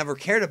companies never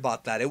cared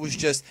about that. It was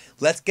just,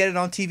 let's get it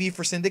on TV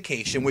for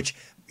syndication, which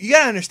you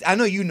gotta understand. I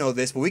know you know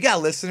this, but we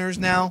got listeners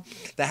now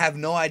that have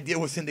no idea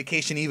what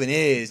syndication even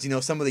is.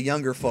 Some of the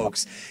younger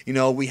folks.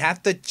 We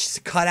have to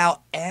cut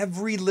out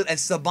every little. And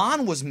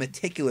Saban was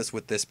meticulous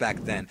with this back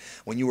then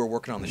when you were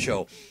working on the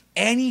show.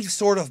 Any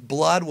sort of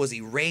blood was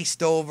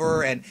erased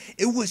over, and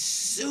it was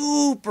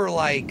super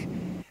like,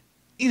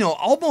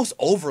 almost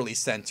overly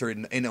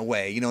censored in a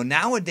way.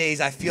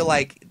 Nowadays I feel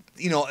like.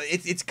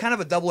 It's kind of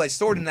a double-edged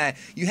sword in that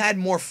you had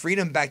more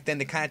freedom back then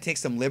to kind of take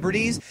some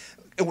liberties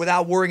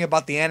without worrying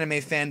about the anime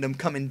fandom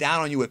coming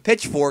down on you with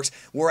pitchforks.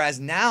 Whereas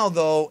now,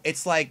 though,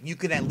 it's like you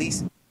could at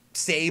least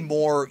say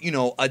more,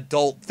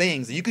 adult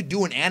things. You could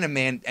do an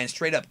anime and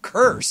straight up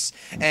curse,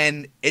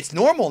 and it's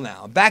normal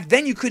now. Back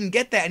then, you couldn't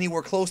get that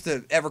anywhere close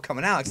to ever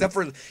coming out, except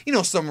for,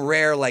 some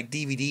rare, like,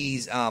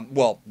 DVDs,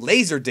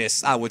 laser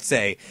discs, I would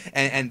say,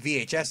 and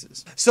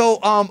VHSs. So,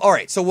 all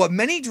right, so what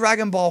many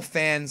Dragon Ball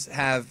fans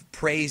have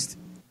praised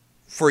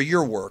for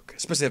your work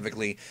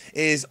specifically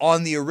is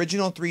on the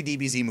original 3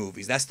 DBZ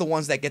movies. That's the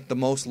ones that get the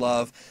most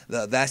love.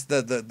 That's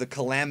the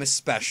Kelamis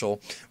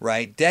special,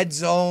 right? Dead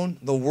Zone,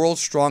 The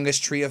World's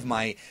Strongest, Tree of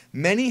Might.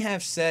 Many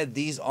have said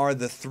these are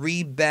the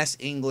 3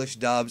 best English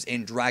dubs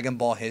in Dragon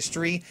Ball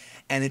history,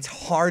 and it's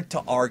hard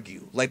to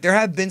argue. Like, there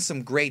have been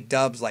some great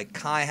dubs, like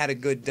Kai had a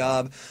good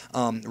dub,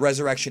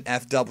 Resurrection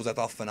F dub was, I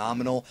thought,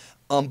 phenomenal.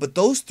 But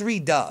those 3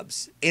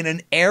 dubs, in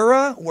an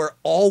era where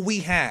all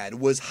we had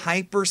was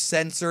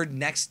hyper-censored,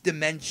 next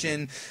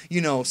dimension,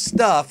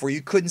 stuff where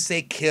you couldn't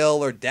say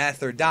kill or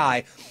death or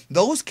die,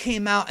 those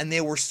came out and they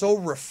were so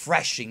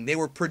refreshing. They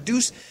were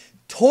produced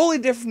totally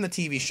different from the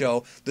TV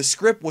show. The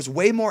script was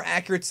way more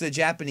accurate to the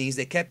Japanese.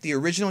 They kept the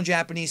original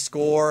Japanese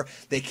score.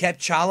 They kept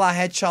Chala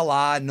Head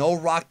Chala, no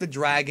Rock the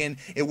Dragon.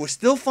 It was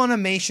still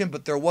Funimation,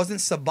 but there wasn't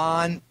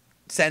Saban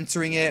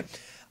censoring it.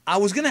 I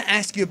was going to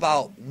ask you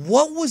about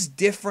what was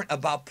different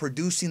about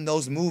producing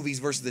those movies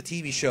versus the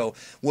TV show.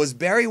 Was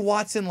Barry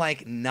Watson,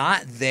 like,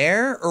 not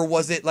there? Or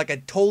was it, like, a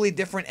totally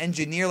different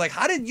engineer? Like,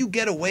 how did you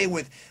get away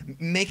with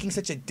making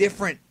such a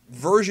different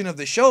version of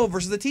the show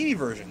versus the TV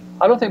version?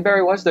 I don't think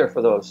Barry was there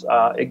for those.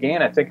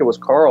 Again, I think it was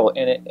Carl.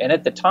 And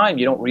at the time,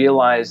 you don't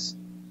realize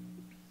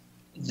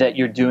that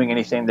you're doing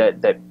anything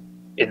that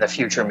in the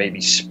future may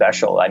be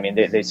special. I mean,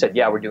 they said,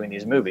 yeah, we're doing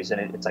these movies.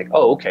 And it's like,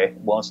 oh, okay.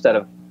 Well, instead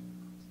of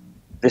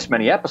this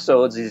many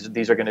episodes,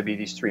 these are going to be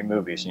these 3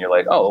 movies. And you're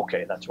like, oh,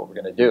 okay, that's what we're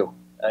going to do.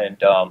 And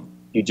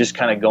you just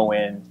kind of go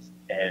in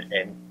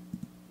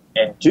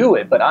and do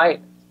it. But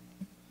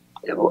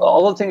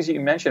all the things that you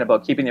mentioned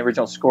about keeping the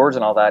original scores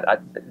and all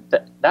that,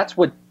 that's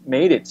what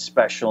made it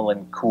special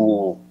and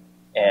cool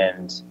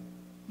and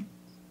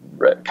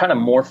kind of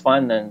more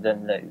fun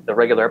than the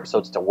regular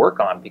episodes to work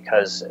on,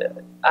 because,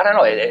 I don't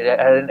know, it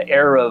had an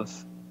air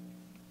of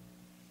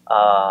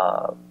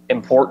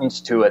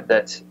importance to it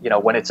that,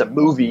 when it's a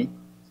movie,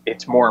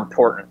 it's more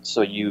important.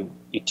 So you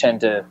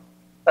tend to,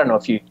 I don't know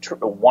if you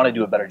want to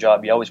do a better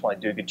job, you always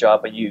want to do a good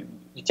job, but you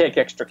take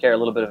extra care, a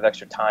little bit of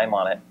extra time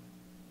on it.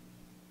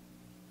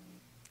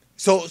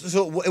 So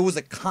it was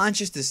a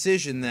conscious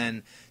decision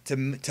then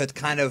to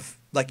kind of,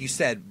 like you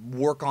said,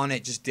 work on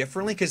it just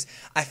differently? Because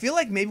I feel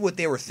like maybe what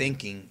they were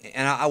thinking,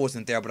 and I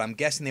wasn't there, but I'm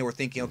guessing they were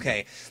thinking,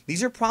 okay,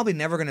 these are probably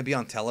never going to be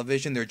on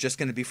television. They're just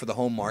going to be for the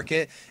home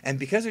market. And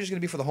because they're just going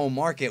to be for the home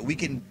market, we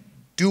can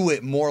do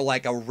it more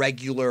like a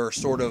regular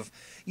sort of,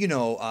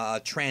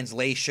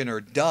 translation or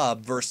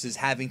dub versus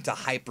having to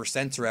hyper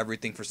censor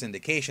everything for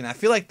syndication. I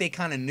feel like they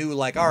kind of knew,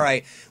 like, all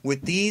right,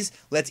 with these,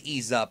 let's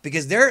ease up,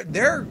 because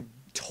they're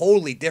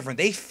totally different.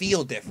 They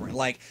feel different.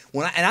 Like,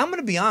 and I'm going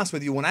to be honest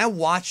with you, when I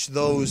watch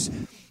those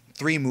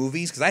 3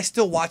 movies, because I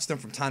still watch them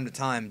from time to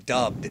time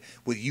dubbed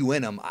with you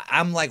in them,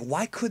 I'm like,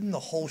 why couldn't the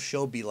whole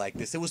show be like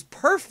this? It was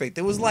perfect.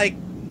 It was, like,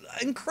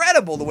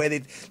 incredible the way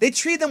they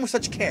treated them with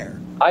such care.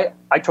 I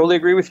totally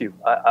agree with you.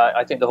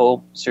 I think the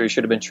whole series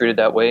should have been treated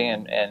that way,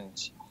 and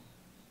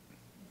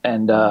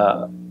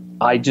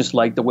I just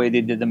like the way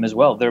they did them as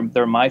well.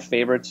 They're my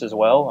favorites as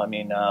well. I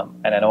mean,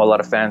 and I know a lot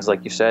of fans,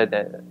 like you said,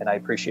 and I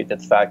appreciate the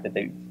fact that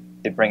they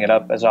bring it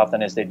up as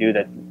often as they do,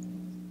 that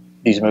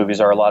these movies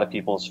are a lot of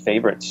people's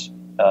favorites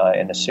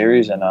in the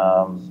series, and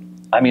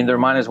I mean, they're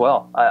mine as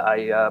well.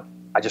 I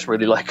just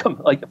really like them,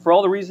 like, for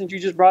all the reasons you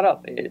just brought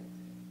up.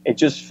 It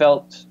just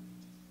felt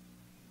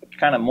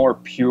kind of more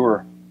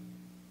pure,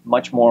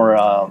 much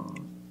more,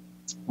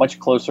 much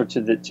closer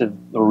to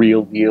the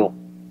real deal,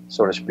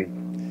 so to speak.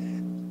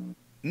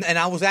 And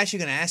I was actually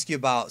going to ask you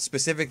about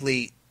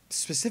specifically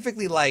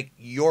like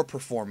your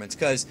performance,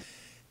 because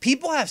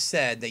people have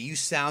said that you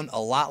sound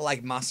a lot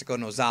like Masako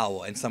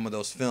Nozawa in some of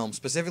those films,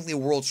 specifically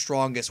World's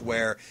Strongest,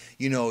 where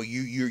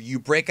you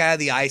break out of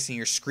the ice and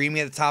you're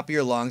screaming at the top of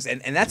your lungs,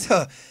 and that's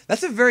a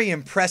very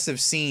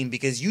impressive scene,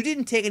 because you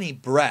didn't take any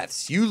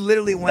breaths. You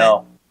literally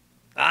went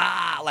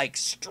like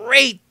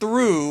straight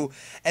through.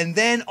 And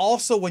then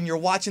also when you're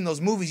watching those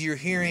movies, you're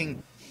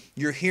hearing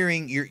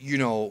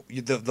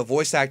the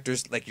voice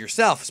actors like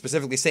yourself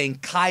specifically saying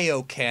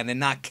Kaioken and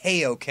not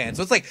Kaioken.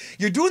 So it's like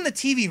you're doing the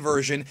TV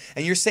version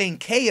and you're saying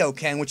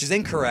Kaioken, which is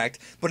incorrect,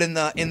 but in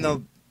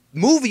the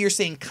movie you're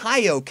saying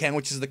Kaioken,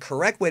 which is the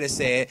correct way to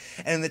say it,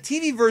 and in the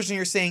TV version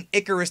you're saying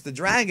Icarus the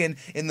Dragon.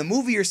 In the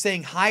movie you're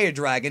saying Higher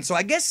Dragon. So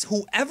I guess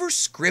whoever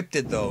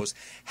scripted those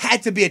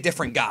had to be a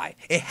different guy.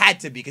 It had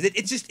to be, because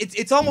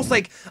it's almost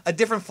like a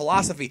different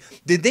philosophy.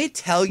 Did they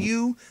tell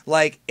you,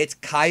 like, it's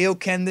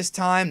Kaioken this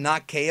time,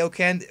 not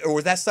Kaioken, or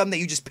was that something that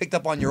you just picked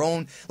up on your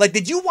own? Like,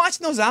 did you watch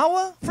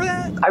Nozawa for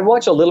that? I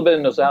watched a little bit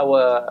of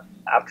Nozawa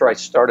after I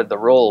started the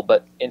role,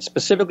 but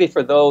specifically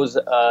for those.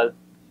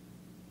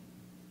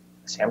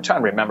 I'm trying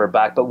to remember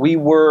back, but we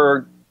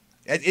were...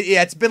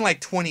 it's been like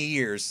 20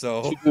 years,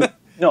 so...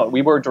 No,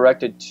 we were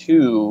directed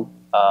to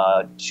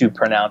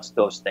pronounce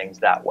those things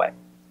that way.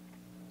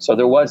 So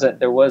there was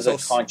a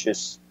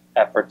conscious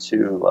effort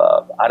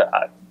to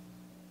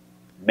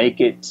make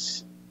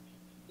it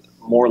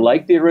more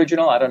like the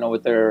original. I don't know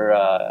what their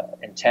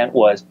intent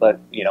was, but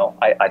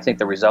I think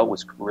the result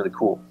was really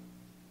cool.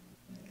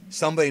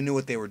 Somebody knew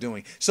what they were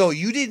doing. So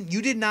you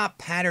did not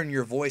pattern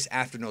your voice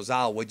after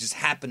Nozawa. It just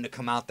happened to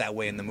come out that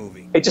way in the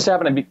movie. It just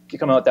happened to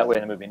come out that way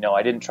in the movie. No,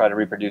 I didn't try to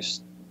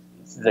reproduce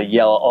the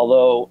yell.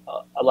 Although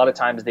a lot of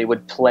times they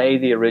would play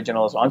the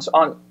originals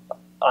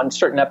on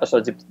certain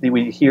episodes. We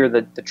would hear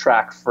the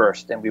track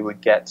first, and we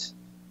would get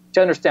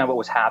to understand what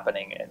was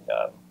happening. And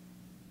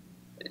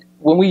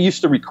when we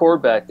used to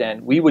record back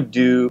then, we would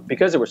do,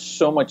 because there was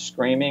so much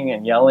screaming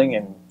and yelling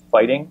and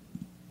fighting,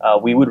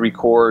 we would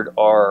record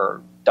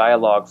our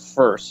dialogue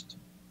first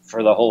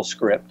for the whole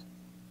script,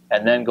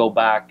 and then go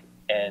back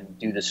and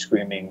do the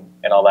screaming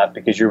and all that,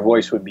 because your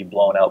voice would be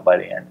blown out by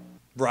the end.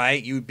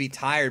 Right, you would be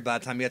tired by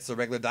the time you get to the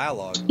regular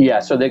dialogue. Yeah,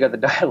 so they got the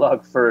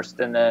dialogue first,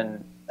 and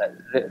then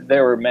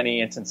there were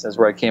many instances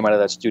where I came out of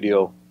that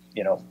studio,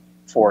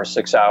 4 or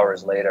 6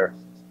 hours later,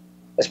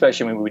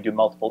 especially when we would do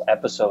multiple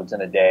episodes in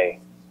a day,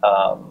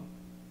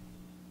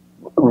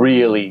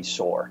 really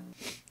sore.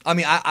 I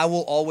mean, I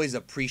will always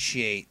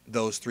appreciate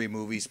those 3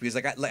 movies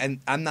because, and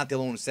I'm not the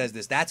only one who says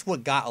this. That's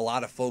what got a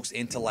lot of folks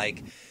into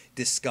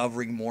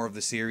discovering more of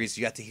the series.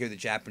 You got to hear the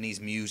Japanese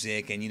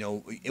music, and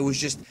it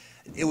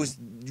was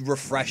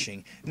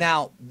refreshing.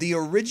 Now, the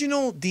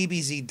original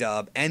DBZ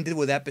dub ended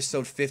with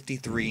episode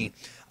 53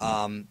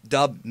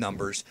 dub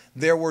numbers.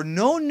 There were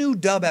no new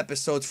dub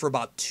episodes for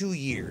about 2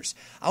 years.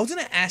 I was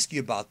going to ask you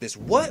about this.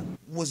 What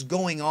was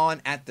going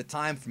on at the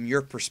time from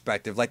your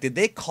perspective? Did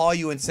they call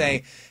you and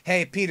say,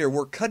 hey, Peter,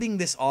 we're cutting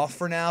this off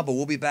for now, but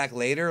we'll be back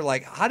later?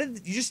 How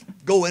did you just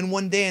go in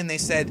one day and they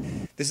said,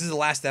 this is the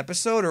last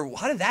episode? Or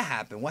how did that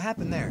happen? What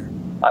happened there?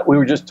 We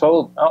were just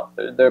told,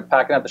 they're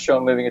packing up the show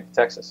and moving it to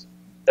Texas.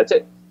 That's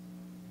it.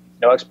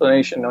 No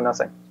explanation, no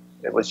nothing.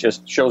 It was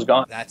just, show's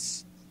gone.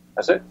 That's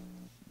it.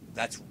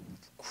 That's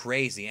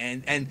crazy.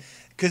 And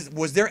because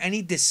was there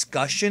any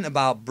discussion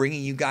about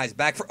bringing you guys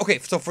back?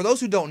 So for those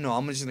who don't know,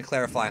 I'm just going to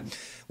clarify.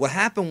 What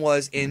happened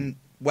was when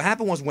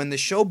the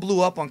show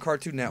blew up on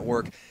Cartoon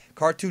Network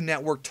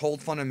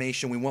told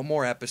Funimation we want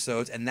more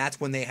episodes, and that's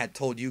when they had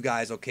told you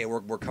guys, okay,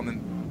 we're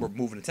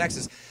moving to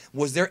Texas.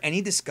 Was there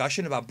any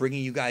discussion about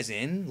bringing you guys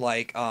in,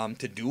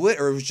 to do it,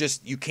 or it was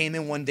just you came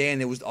in one day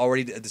and it was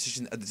already a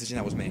decision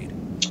that was made?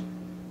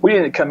 We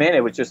didn't come in.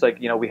 It was just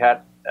we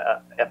had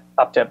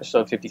up to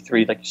episode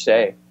 53, like you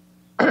say,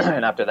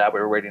 and after that we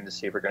were waiting to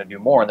see if we're going to do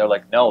more, and they're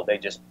like, no, they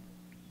just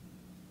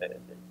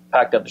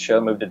packed up the show,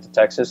 moved it to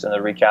Texas, and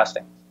they're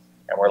recasting,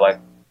 and we're like,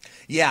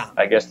 yeah,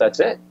 I guess that's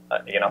it.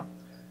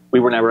 We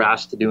were never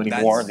asked to do any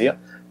more. The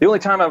only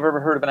time I've ever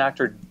heard of an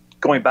actor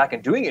going back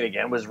and doing it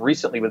again was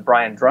recently with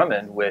Brian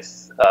Drummond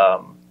with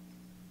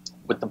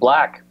the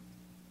black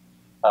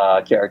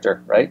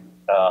character, right?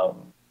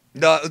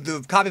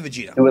 The copy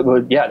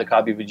Vegeta. Yeah, the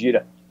copy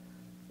Vegeta.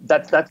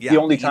 That's the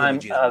only time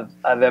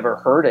I've ever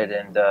heard it,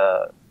 and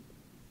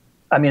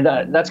I mean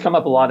that's come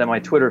up a lot in my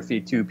Twitter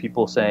feed too.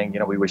 People saying,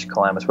 we wish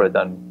Kelamis would have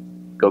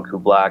done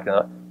Goku Black.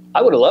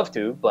 I would have loved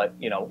to, but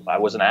I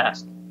wasn't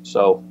asked.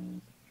 So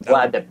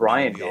glad that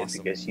Brian did,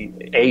 awesome, because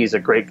he's a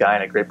great guy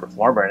and a great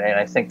performer, and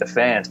I think the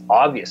fans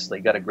obviously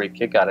got a great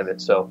kick out of it.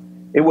 So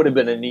it would have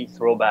been a neat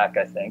throwback,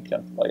 I think.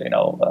 It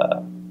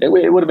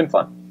would have been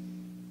fun.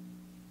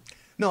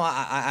 No,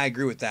 I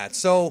agree with that.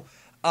 So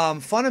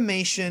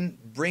Funimation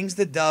brings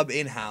the dub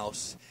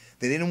in-house.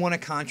 They didn't want a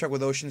contract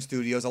with Ocean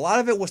Studios. A lot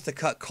of it was to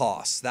cut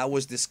costs. That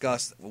was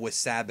discussed with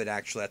Sabbath,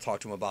 actually. I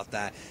talked to him about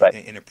that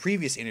in a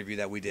previous interview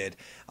that we did.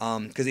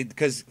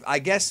 Because I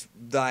guess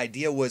the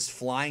idea was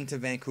flying to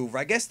Vancouver.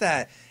 I guess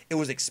that it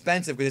was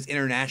expensive because it's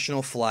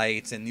international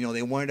flights, and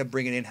they wanted to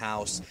bring it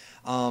in-house.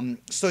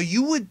 So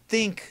you would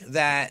think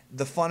that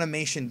the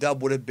Funimation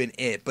dub would have been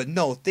it. But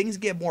no, things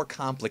get more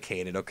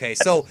complicated, okay?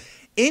 So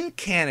in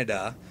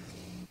Canada,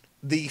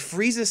 the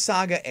Frieza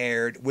saga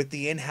aired with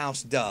the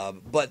in-house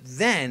dub, but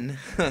then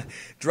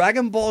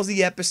Dragon Ball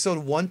Z episode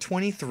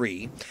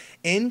 123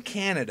 in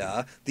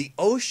Canada, the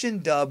Ocean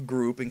Dub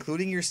group,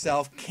 including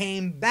yourself,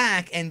 came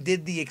back and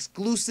did the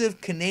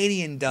exclusive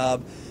Canadian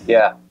dub.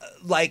 Yeah.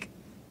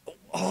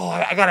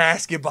 I gotta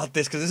ask you about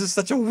this because this is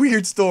such a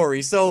weird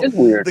story. So it's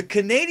weird. The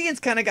Canadians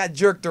kind of got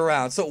jerked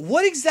around. So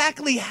what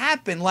exactly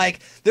happened?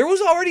 There was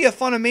already a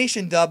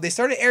Funimation dub. They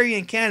started airing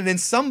in Canada, and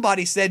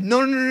somebody said,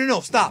 no,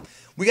 stop.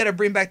 We got to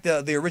bring back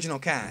the original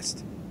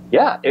cast.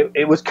 Yeah,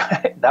 it was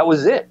that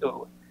was it.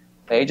 The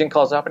agent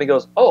calls up and he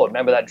goes, "Oh,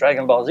 remember that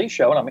Dragon Ball Z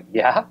show?" And I'm like,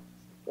 "Yeah."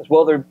 He goes,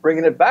 "Well, they're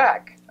bringing it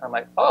back." I'm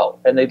like, "Oh,"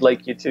 and they'd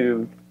like you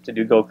to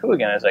do Goku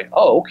again. I was like,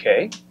 "Oh,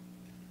 okay."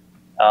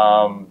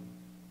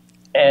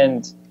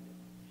 And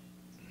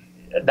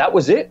that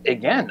was it.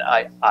 Again,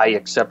 I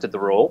accepted the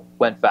role,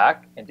 went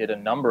back and did a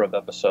number of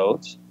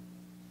episodes,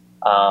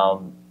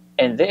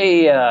 and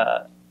they.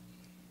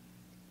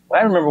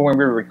 I remember when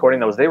we were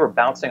recording those, they were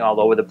bouncing all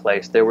over the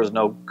place. There was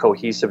no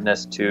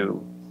cohesiveness to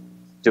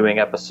doing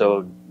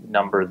episode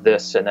number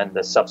this and then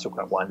the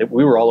subsequent one.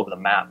 We were all over the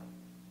map,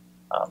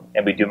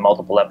 and we do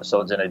multiple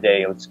episodes in a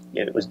day.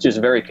 It was just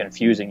very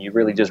confusing. You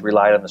really just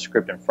relied on the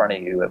script in front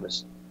of you. It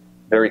was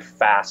very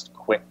fast,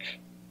 quick.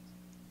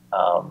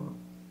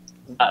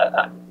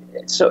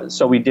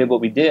 So we did what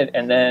we did,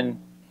 and then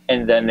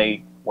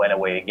they went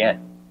away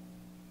again.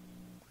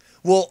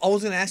 Well, I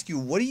was going to ask you,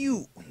 what do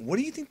you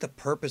think the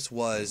purpose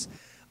was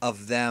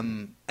of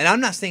them? And I'm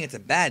not saying it's a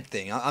bad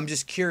thing. I'm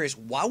just curious.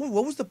 What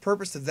was the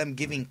purpose of them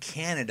giving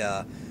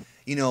Canada,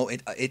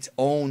 its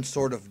own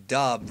sort of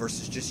dub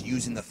versus just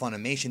using the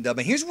Funimation dub?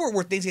 And here's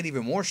where things get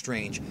even more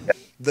strange.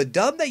 The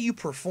dub that you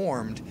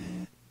performed,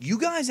 you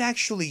guys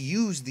actually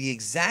used the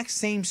exact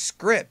same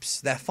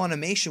scripts that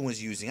Funimation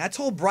was using. I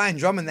told Brian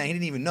Drummond that he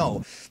didn't even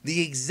know.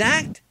 The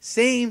exact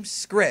same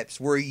scripts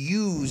were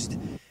used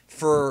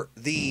for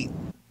the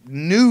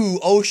new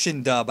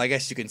Ocean dub, I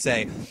guess you can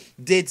say.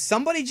 Did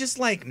somebody just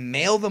like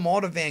mail them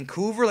all to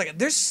Vancouver? Like,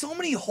 there's so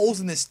many holes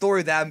in this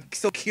story that I'm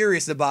so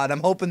curious about.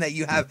 I'm hoping that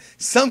you have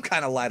some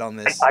kind of light on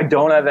this. I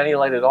don't have any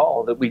light at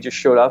all. That we just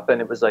showed up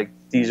and it was like,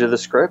 these are the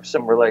scripts,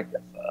 and we're like,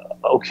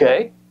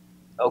 okay.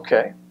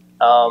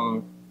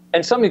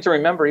 And something to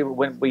remember, even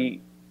when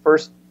we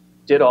first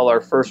did all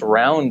our first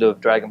round of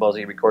Dragon Ball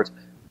Z records,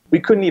 we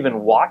couldn't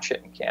even watch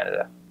it in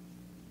Canada.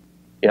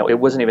 It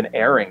wasn't even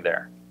airing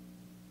there.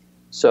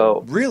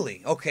 So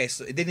really? Okay,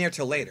 so it didn't air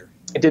till later.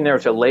 It didn't air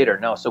till later,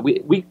 no. So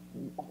we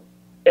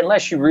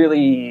unless you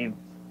really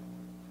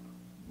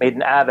made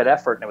an avid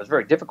effort, and it was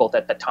very difficult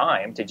at the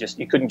time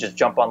you couldn't just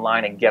jump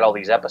online and get all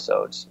these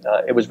episodes.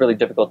 It was really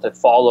difficult to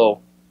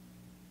follow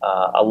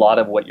a lot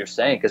of what you're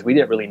saying because we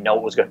didn't really know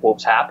what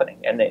was happening.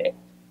 And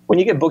when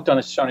you get booked on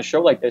a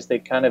show like this, they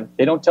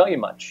don't tell you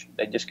much.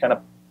 They just kind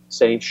of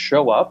say,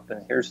 show up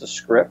and here's the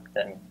script.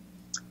 And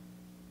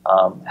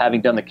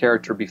having done the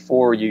character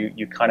before,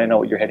 you kind of know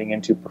what you're heading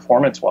into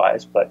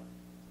performance-wise, but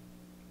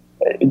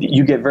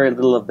you get very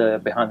little of the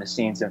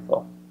behind-the-scenes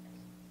info.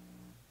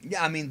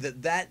 Yeah, I mean,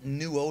 that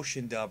new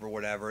Ocean dub or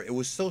whatever, it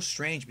was so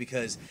strange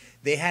because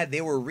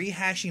they were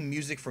rehashing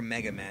music from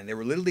Mega Man. They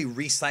were literally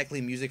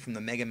recycling music from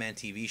the Mega Man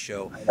TV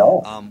show. I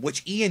know.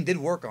 Which Ian did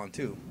work on,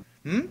 too.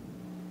 What'd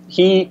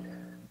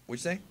you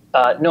say?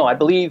 No, I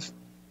believe...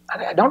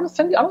 I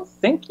don't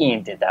think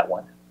Ian did that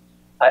one.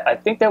 I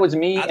think that was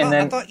me,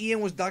 I thought Ian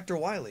was Dr.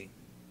 Wily.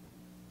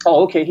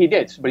 Oh, okay, he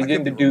did, but he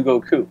didn't do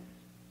Goku.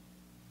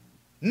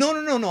 No.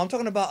 I'm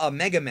talking about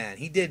Mega Man.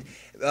 He did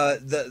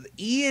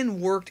Ian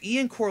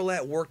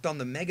Corlett worked on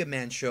the Mega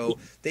Man show.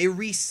 They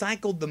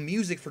recycled the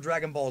music for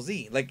Dragon Ball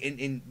Z, like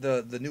in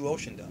the new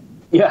Ocean dub.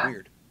 Yeah.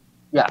 Weird.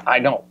 Yeah, I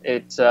know.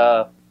 It's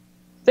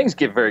things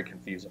get very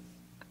confusing.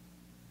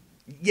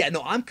 Yeah,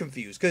 no, I'm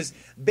confused because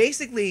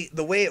basically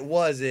the way it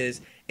was is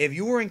if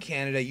you were in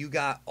Canada, you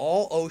got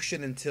all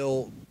Ocean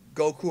until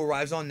Goku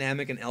arrives on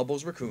Namek and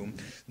elbows Raccoon.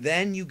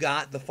 Then you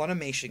got the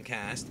Funimation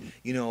cast,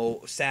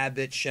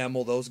 Sabit,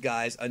 Shemmel, those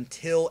guys,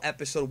 until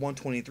episode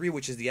 123,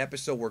 which is the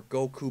episode where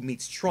Goku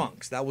meets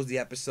Trunks. That was the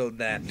episode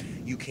that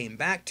you came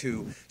back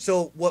to.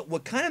 So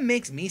what kind of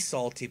makes me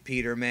salty,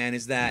 Peter, man,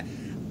 is that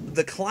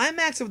the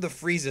climax of the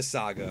Frieza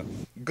saga,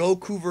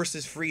 Goku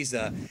versus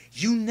Frieza,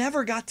 you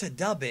never got to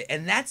dub it.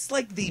 And that's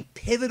like the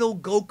pivotal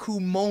Goku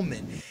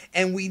moment.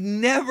 And we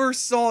never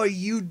saw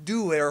you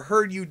do it or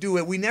heard you do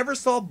it. We never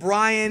saw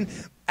Brian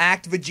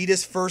act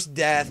Vegeta's first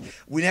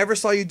death. We never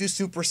saw you do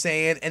Super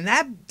Saiyan. And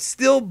that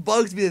still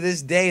bugs me to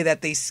this day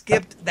that they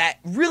skipped that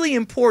really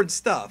important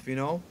stuff,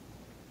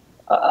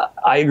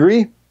 I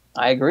agree.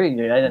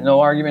 No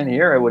argument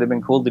here. It would have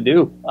been cool to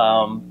do.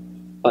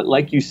 But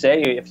like you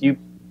say, if you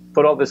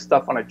put all this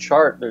stuff on a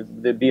chart,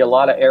 there'd be a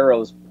lot of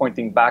arrows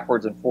pointing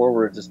backwards and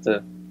forwards as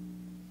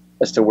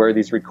to where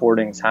these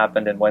recordings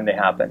happened and when they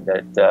happened.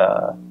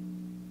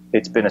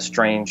 It's been a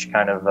strange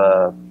kind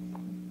of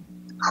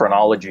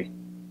chronology.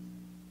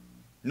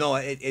 No,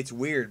 it's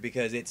weird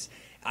because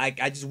I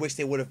just wish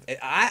they would have.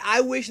 I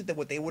wish that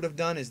what they would have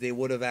done is they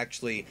would have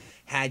actually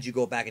had you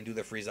go back and do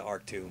the Frieza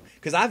arc too.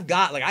 Because I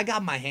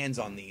got my hands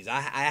on these.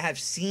 I have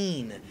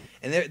seen,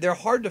 and they're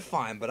hard to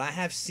find, but I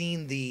have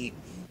seen the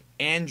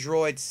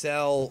Android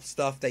Cell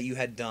stuff that you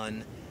had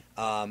done,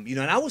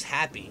 and I was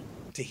happy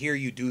to hear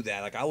you do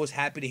that. Like, I was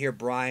happy to hear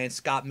Brian,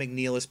 Scott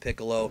McNeil as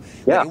Piccolo.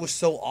 Yeah. Like, it was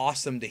so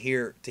awesome to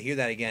hear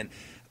that again.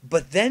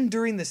 But then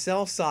during the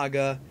Cell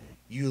saga,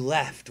 you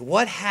left.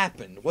 What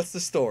happened? What's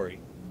the story?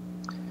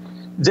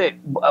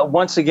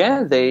 Once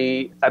again,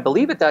 I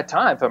believe at that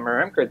time, if I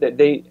remember correctly,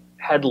 they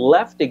had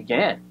left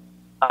again,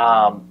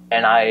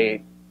 and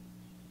I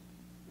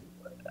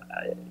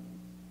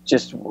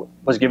just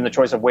was given the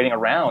choice of waiting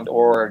around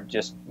or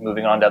just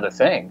moving on to other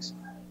things.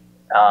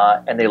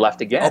 And they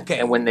left again. Okay.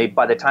 And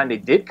by the time they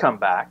did come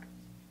back,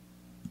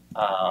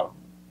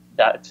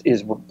 that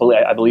is,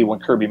 I believe, when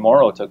Kirby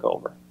Morrow took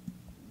over.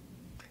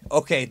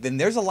 Okay, then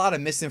there's a lot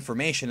of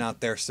misinformation out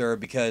there, sir,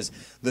 because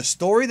the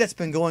story that's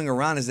been going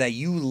around is that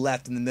you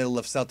left in the middle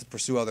of Cell to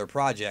pursue other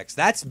projects.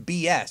 That's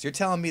BS. You're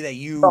telling me that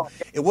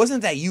it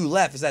wasn't that you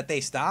left, it's that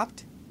they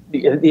stopped?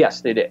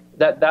 Yes, they did.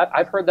 That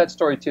I've heard that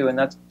story too, and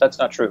that's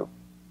not true.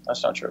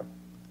 That's not true.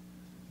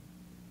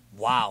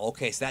 Wow.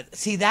 Okay. So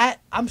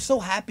I'm so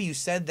happy you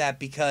said that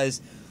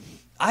because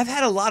I've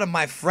had a lot of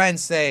my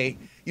friends say,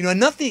 You know,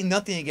 nothing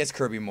against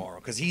Kirby Morrow,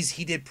 because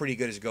he did pretty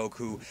good as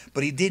Goku,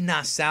 but he did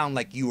not sound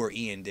like you or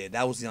Ian did.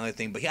 That was the other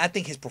thing. But I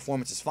think his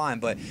performance is fine.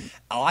 But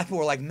a lot of people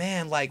were like,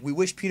 man, like, we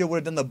wish Peter would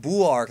have done the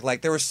Boo arc.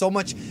 Like, there was so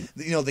much,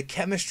 you know, the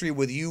chemistry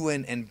with you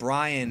and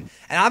Brian.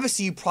 And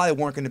obviously, you probably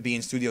weren't going to be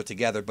in studio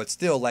together, but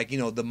still, like, you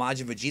know, the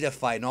Majin Vegeta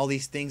fight and all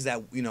these things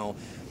that, you know,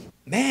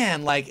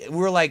 man, like,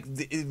 we're like,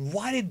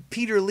 why did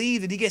Peter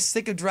leave? Did he get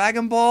sick of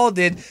Dragon Ball?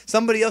 Did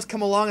somebody else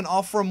come along and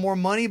offer him more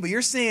money? But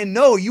you're saying,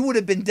 no, you would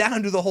have been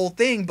down to the whole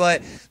thing,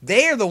 but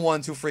they're the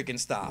ones who freaking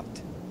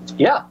stopped.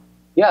 Yeah.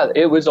 Yeah,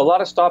 it was a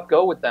lot of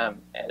stop-go with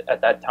them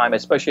at that time,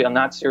 especially on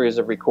that series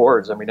of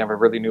records, and we never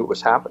really knew what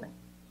was happening.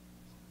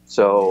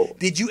 So,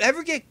 Did you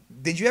ever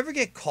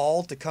get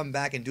called to come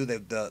back and do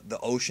the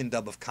Ocean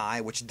dub of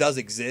Kai, which does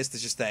exist?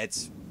 It's just that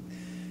it's...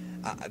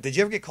 did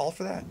you ever get called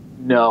for that?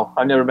 No,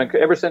 I've never been.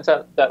 Ever since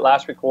that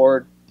last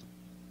record,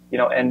 you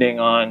know, ending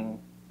on,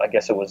 I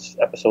guess it was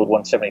episode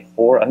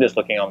 174. I'm just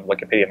looking on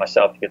Wikipedia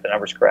myself to get the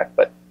numbers correct.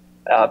 But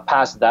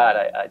past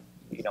that,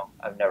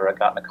 I've never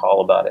gotten a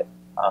call about it.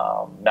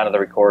 None of the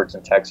records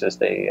in Texas,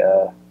 they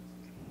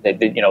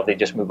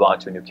just move on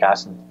to a new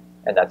cast,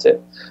 and that's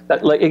it.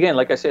 That, like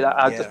I say,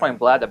 that's why I'm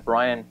glad that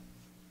Brian,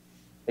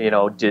 you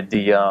know, did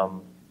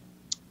the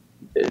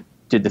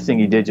thing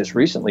he did just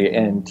recently,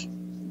 and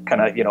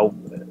kind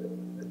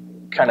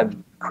of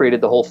created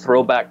the whole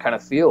throwback kind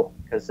of feel,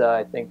 because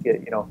I think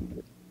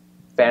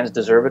fans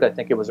deserve it. I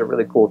think it was a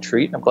really cool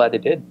treat, and I'm glad they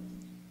did.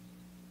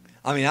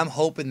 I mean, I'm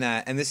hoping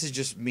that, and this is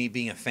just me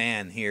being a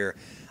fan here,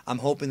 I'm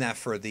hoping that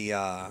for the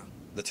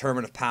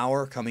Tournament of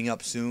Power coming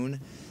up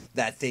soon,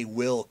 that they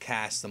will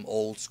cast some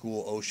old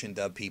school Ocean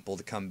dub people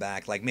to come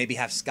back. Like, maybe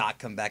have Scott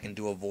come back and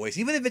do a voice.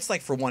 Even if it's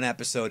like for one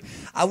episode,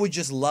 I would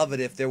just love it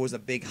if there was a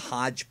big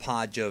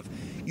hodgepodge of,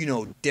 you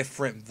know,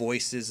 different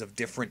voices of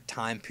different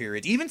time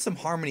periods. Even some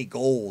Harmony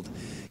Gold,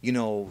 you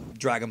know,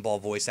 Dragon Ball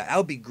voice. That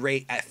would be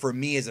great for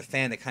me as a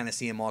fan to kind of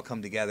see them all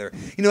come together.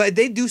 You know,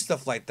 they do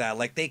stuff like that.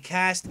 Like, they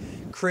cast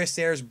Chris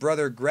Ayres'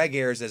 brother Greg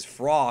Ayres as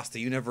Frost,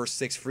 the Universe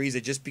 6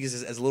 Frieza, just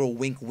because as a little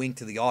wink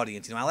to the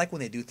audience. You know, I like when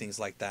they do things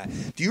like that.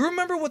 Do you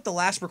remember what the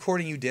last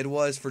recording you did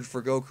was for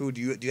Goku?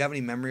 Do you have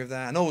any memory of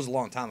that? I know it was a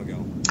long time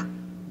ago.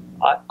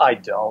 I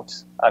don't,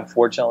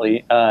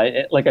 unfortunately.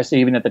 Like I say,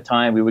 even at the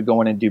time, we would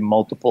go in and do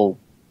multiple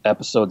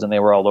episodes, and they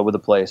were all over the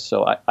place.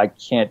 So I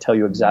can't tell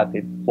you exactly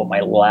what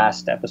my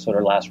last episode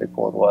or last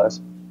record was.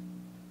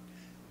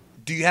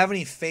 Do you have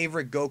any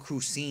favorite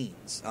Goku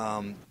scenes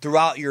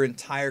throughout your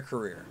entire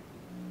career?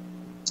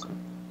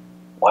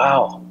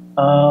 Wow.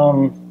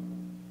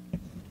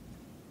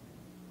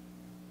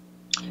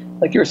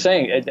 Like you were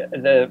saying,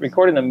 the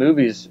recording the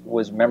movies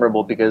was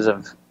memorable because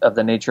of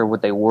the nature of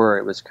what they were.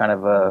 It was kind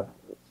of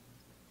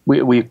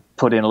we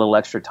put in a little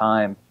extra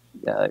time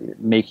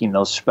making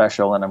those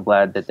special, and I'm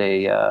glad that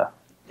they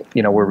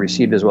were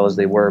received as well as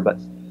they were. But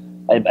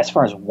as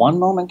far as one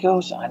moment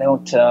goes, I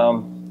don't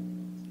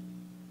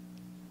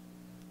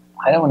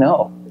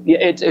know.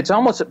 It's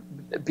almost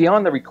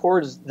beyond the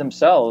records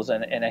themselves,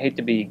 and I hate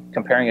to be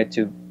comparing it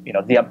to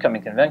the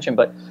upcoming convention,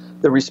 but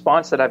the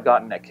response that I've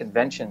gotten at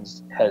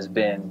conventions has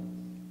been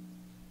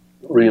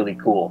really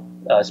cool,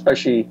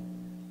 especially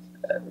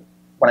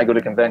when I go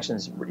to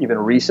conventions. Even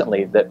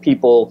recently, that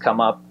people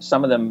come up,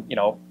 some of them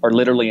are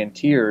literally in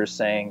tears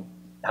saying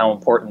how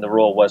important the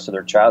role was to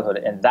their childhood,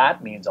 and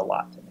that means a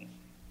lot to me.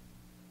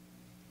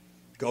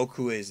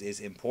 Goku is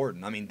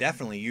important. I mean,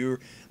 definitely you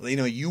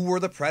were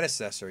the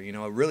predecessor.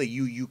 Really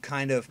you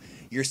kind of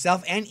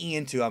yourself, and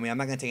Ian too. I mean, I'm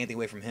not gonna take anything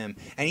away from him.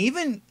 And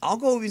even I'll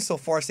go even so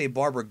far as say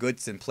Barbara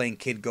Goodson playing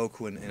Kid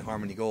Goku in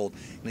Harmony Gold.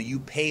 You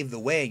paved the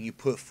way and you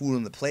put food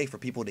on the plate for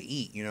people to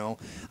eat.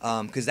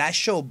 Because that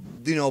show,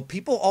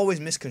 people always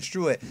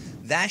misconstrue it.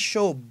 That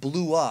show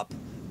blew up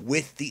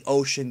with the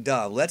Ocean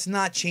dub. Let's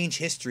not change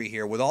history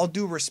here. With all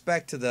due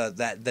respect to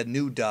the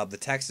new dub, the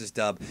Texas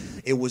dub,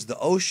 it was the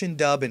Ocean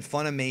dub in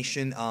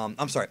Funimation,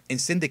 in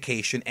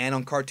syndication and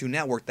on Cartoon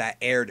Network that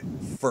aired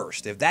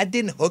first. If that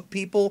didn't hook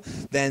people,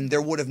 then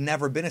there would have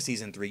never been a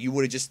season 3. You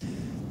would have just...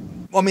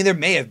 Well, I mean, there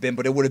may have been,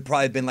 but it would have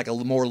probably been like a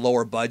more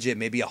lower budget,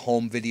 maybe a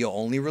home video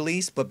only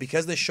release. But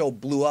because the show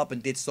blew up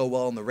and did so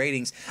well in the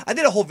ratings, I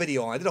did a whole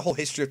video on it. I did a whole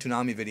history of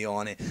Toonami video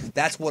on it.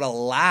 That's what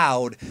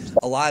allowed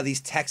a lot of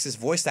these Texas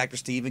voice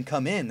actors to even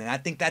come in. And I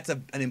think that's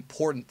an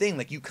important thing.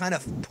 Like, you kind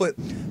of put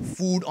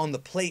food on the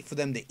plate for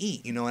them to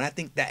eat, and I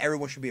think that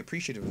everyone should be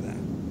appreciative of that.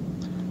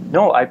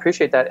 No, I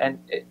appreciate that. And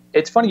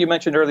it's funny you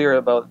mentioned earlier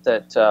about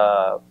that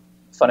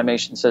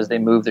Funimation says they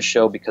moved the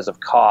show because of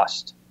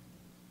cost.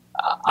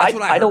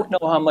 I don't know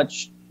how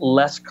much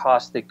less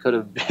cost they could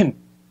have been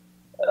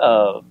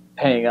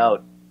paying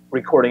out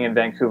recording in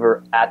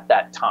Vancouver at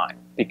that time,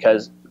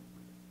 because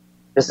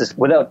this is,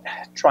 without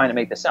trying to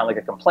make this sound like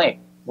a complaint,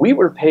 we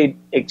were paid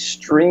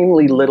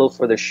extremely little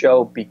for the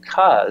show,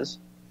 because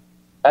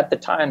at the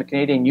time the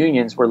Canadian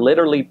unions were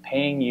literally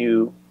paying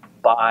you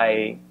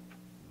by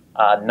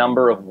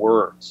number of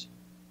words,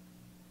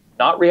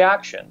 not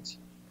reactions,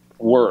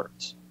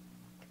 words.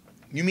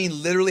 You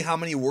mean literally how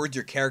many words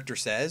your character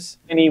says?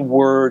 Any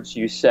words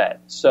you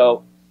said.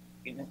 So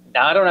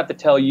now I don't have to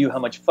tell you how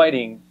much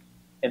fighting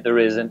there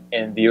is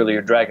in the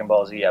earlier Dragon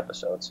Ball Z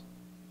episodes.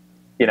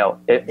 You know,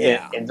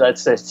 in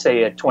let's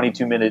say a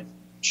 22-minute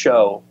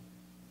show,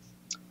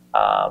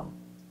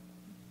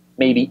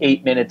 maybe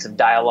 8 minutes of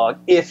dialogue,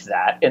 if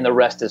that, and the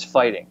rest is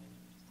fighting.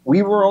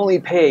 We were only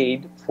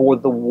paid for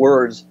the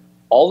words.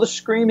 All the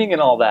screaming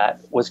and all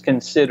that was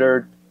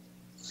considered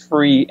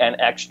free and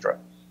extra.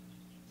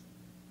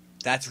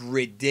 That's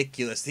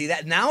ridiculous. See,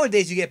 that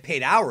nowadays you get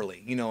paid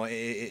hourly. You know, well,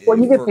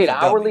 you get paid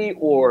hourly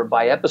or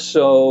by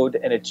episode,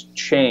 and it's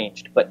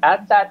changed. But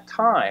at that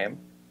time,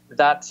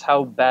 that's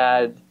how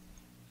bad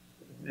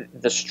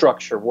the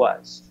structure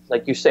was.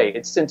 Like you say,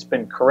 it's since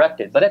been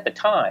corrected. But at the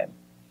time,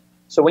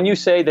 so when you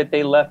say that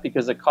they left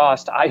because of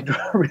cost, I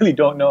really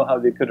don't know how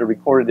they could have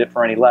recorded it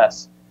for any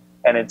less.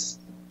 And it's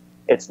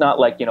not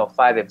like, you know,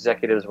 5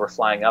 executives were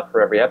flying up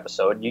for every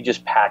episode. You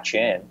just patch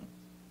in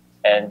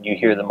and you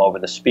hear them over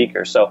the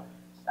speaker. So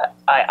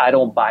I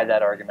don't buy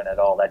that argument at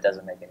all. That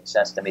doesn't make any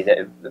sense to me.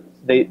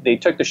 They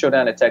took the show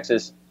down to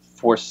Texas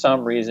for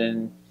some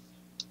reason.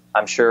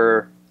 I'm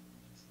sure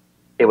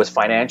it was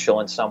financial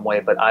in some way,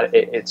 but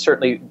it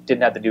certainly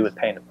didn't have to do with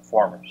paying the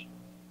performers.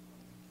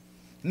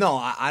 No,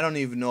 I don't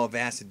even know if it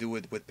has to do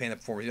with paying the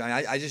performers.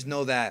 I just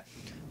know that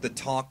the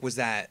talk was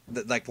that,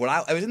 like,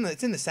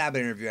 it's in the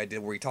Sabbath interview I did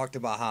where he talked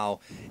about how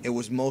it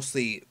was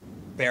mostly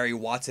Barry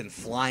Watson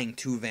flying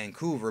to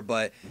Vancouver,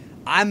 but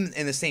I'm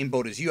in the same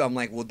boat as you. I'm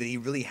like, well, did he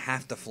really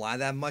have to fly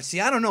that much?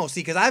 See, I don't know.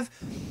 See, because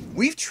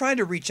we've tried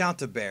to reach out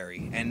to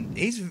Barry, and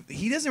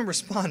he doesn't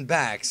respond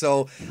back.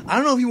 So I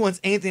don't know if he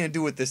wants anything to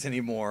do with this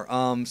anymore.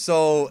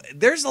 So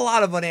there's a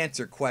lot of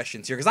unanswered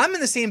questions here, because I'm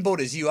in the same boat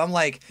as you. I'm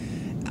like,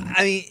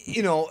 I mean,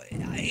 you know,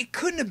 it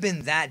couldn't have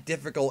been that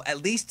difficult,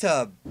 at least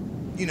to,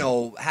 you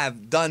know,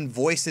 have done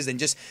voices and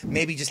just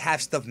maybe just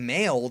have stuff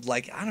mailed.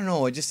 Like, I don't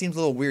know, it just seems a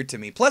little weird to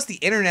me. Plus, the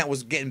internet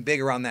was getting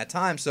big around that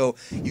time, so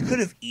you could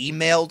have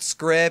emailed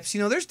scripts. You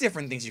know, there's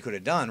different things you could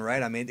have done,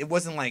 right? I mean, it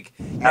wasn't like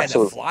you had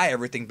to fly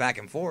everything back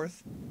and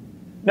forth.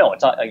 No,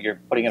 it's not like you're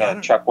putting it on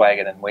a truck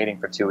wagon and waiting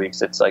for 2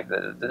 weeks. It's like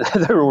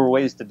there were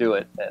ways to do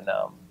it, and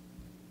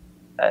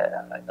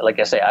like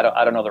I say,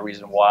 I don't know the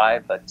reason why,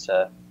 but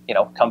you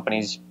know,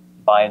 companies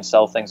buy and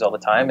sell things all the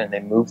time, and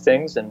they move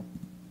things, and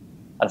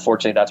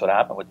unfortunately, that's what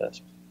happened with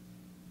this.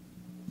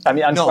 I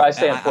mean, I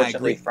say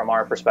unfortunately from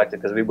our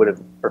perspective, because we would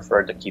have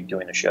preferred to keep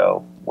doing the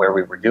show where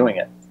we were doing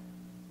it.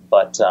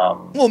 But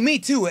well, me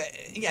too.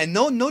 Yeah,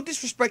 no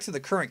disrespect to the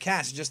current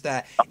cast, it's just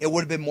that it would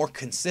have been more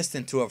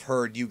consistent to have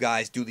heard you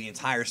guys do the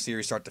entire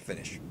series start to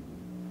finish.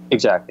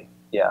 Exactly.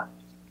 Yeah.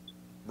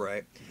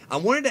 Right. I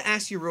wanted to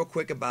ask you real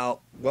quick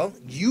about, well,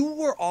 you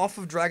were off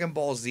of Dragon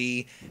Ball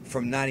Z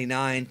from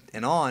 99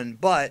 and on,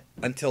 but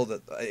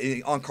until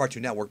on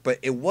Cartoon Network, but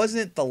it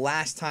wasn't the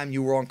last time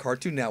you were on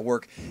Cartoon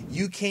Network.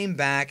 You came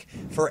back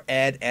for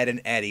Ed,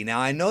 and Eddy. Now,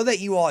 I know that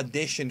you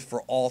auditioned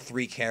for all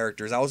 3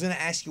 characters. I was going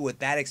to ask you what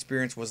that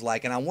experience was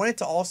like, and I wanted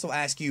to also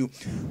ask you,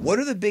 what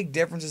are the big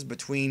differences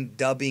between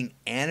dubbing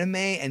anime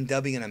and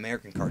dubbing an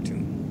American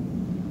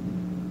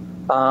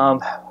cartoon?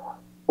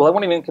 Well, I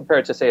wouldn't even compare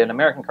it to, say, an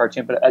American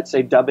cartoon, but I'd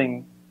say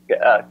dubbing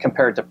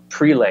compared to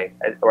prelay.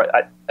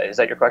 Is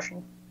that your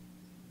question?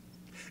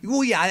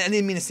 Well, yeah, I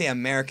didn't mean to say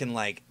American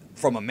like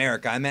from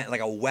America. I meant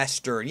like a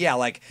Western. Yeah,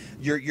 like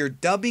you're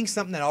dubbing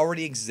something that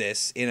already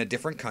exists in a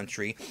different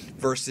country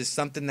versus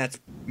something that's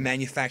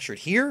manufactured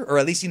here, or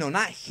at least, you know,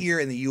 not here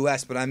in the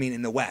U.S., but I mean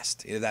in the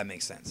West, if that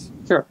makes sense.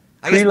 Sure.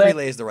 I guess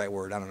prelay is the right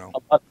word. I don't know.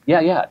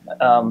 Yeah.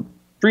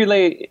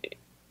 Prelay,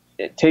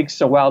 it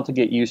takes a while to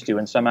get used to,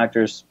 and some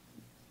actors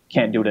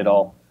can't do it at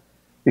all,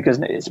 because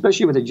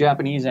especially with a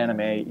Japanese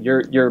anime,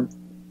 you're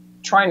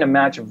trying to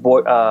match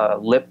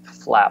lip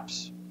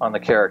flaps on the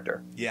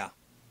character. Yeah.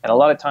 And a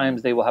lot of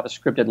times they will have a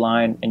scripted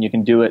line, and you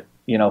can do it,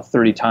 you know,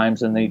 30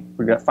 times, and they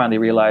finally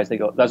realize, they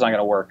go, that's not going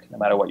to work no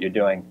matter what you're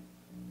doing.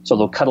 So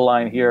they'll cut a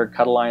line here,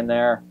 cut a line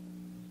there.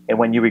 And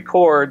when you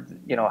record,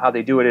 you know, how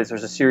they do it is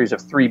there's a series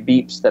of 3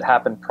 beeps that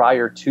happen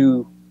prior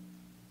to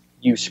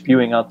you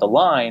spewing out the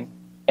line,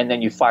 and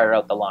then you fire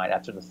out the line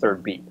after the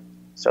 3rd beep.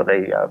 So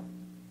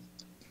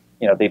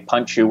they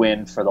punch you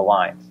in for the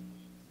line.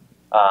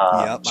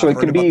 So it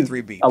can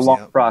be a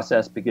long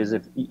process, because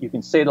if you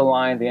can say the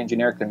line, the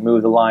engineer can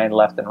move the line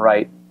left and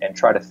right and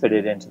try to fit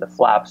it into the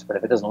flaps. But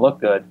if it doesn't look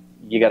good,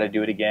 you got to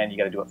do it again. You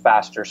got to do it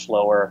faster,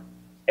 slower,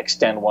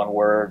 extend one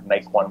word,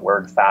 make one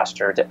word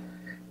faster.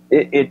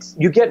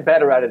 You get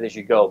better at it as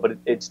you go, but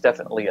it's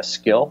definitely a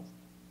skill.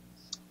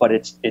 But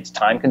it's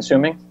time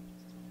consuming.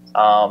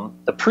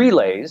 The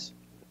prelays,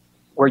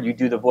 where you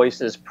do the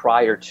voices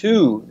prior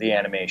to the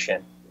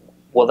animation,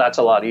 well, that's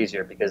a lot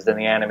easier, because then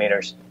the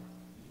animators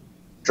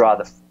draw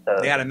they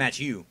got to match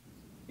you.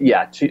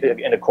 Yeah,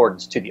 in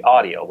accordance to the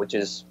audio, which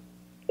is,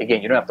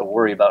 again, you don't have to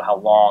worry about how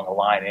long a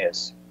line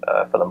is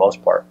for the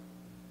most part,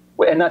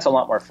 and that's a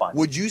lot more fun.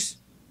 Would you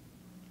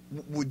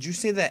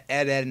say that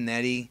Ed, and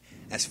Eddy,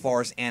 as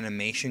far as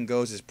animation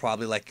goes, is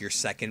probably like your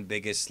second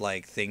biggest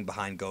like thing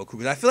behind Goku?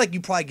 Because I feel like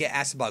you probably get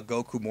asked about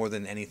Goku more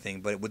than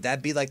anything, but would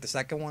that be like the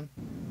second one?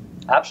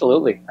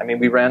 Absolutely. I mean,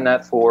 we ran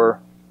that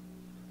for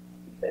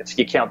if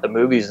you count the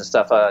movies and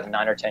stuff,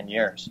 9 or 10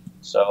 years.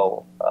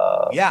 So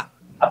yeah,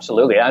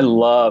 absolutely, I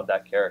love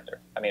that character.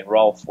 I mean,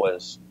 Rolf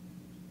was,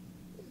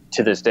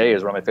 to this day,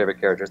 is one of my favorite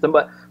characters.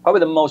 But probably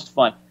the most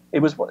fun. It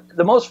was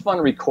the most fun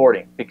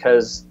recording,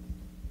 because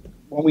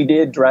when we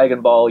did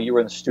Dragon Ball, you were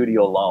in the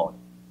studio alone.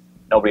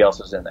 Nobody else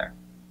was in there,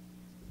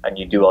 and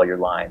you do all your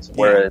lines. Yeah.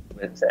 Whereas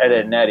with Ed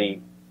and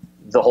Eddy,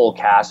 the whole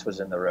cast was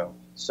in the room.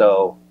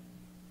 So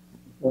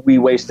we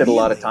wasted a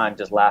lot of time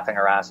just laughing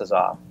our asses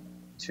off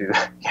to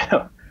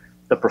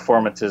the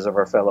performances of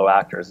our fellow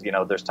actors.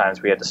 There's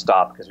times we had to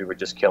stop because we were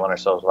just killing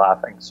ourselves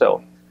laughing.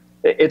 So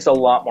it's a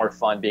lot more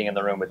fun being in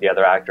the room with the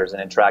other actors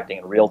and interacting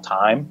in real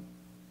time.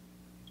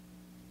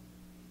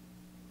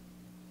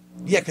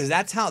 Yeah, because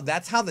that's how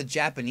the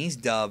Japanese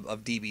dub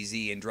of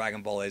DBZ and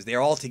Dragon Ball is.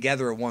 They're all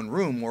together in one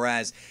room,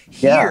 whereas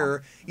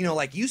here,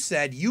 like you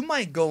said, you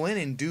might go in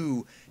and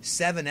do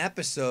 7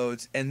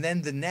 episodes, and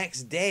then the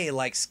next day,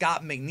 like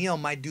Scott McNeil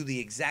might do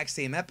the exact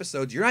same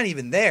episodes. You're not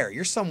even there.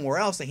 You're somewhere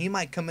else, and he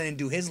might come in and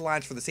do his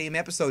lines for the same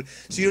episode,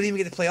 so you don't even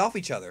get to play off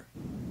each other.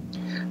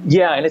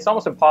 Yeah, and it's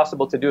almost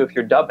impossible to do if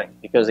you're dubbing,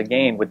 because,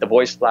 again, with the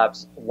voice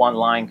flaps, one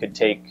line could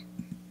take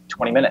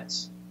 20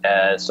 minutes.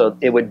 So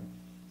it would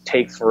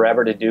take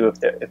forever to do if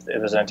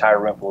there's an entire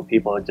room full of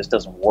people. It just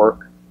doesn't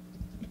work.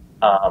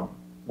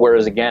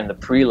 Whereas, again, the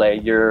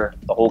prelay,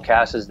 the whole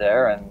cast is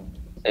there, and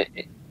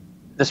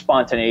the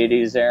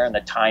spontaneity is there, and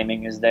the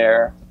timing is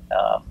there.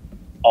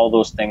 All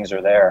those things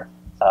are there.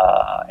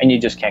 And you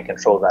just can't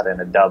control that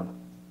in a dub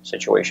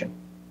situation.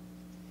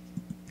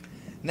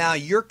 Now,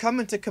 you're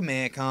coming to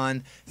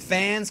Kamehacon.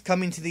 Fans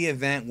coming to the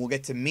event will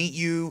get to meet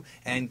you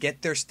and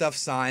get their stuff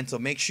signed. So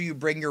make sure you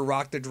bring your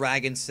Rock the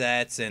Dragon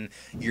sets and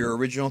your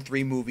original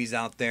 3 movies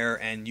out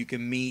there, and you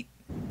can meet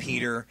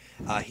Peter.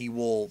 He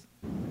will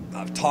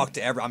talk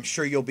to I'm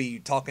sure you'll be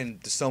talking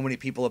to so many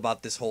people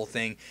about this whole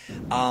thing.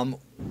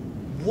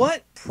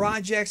 What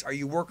projects are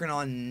you working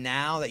on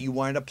now that you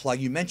wanted to plug?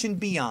 You mentioned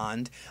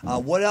Beyond.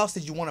 What else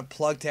did you want to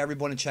plug to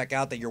everyone to check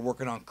out that you're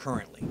working on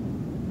currently?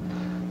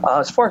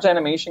 As far as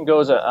animation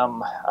goes, I'm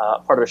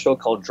part of a show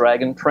called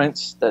Dragon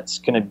Prince that's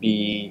going to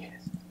be,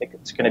 I think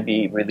it's going to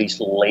be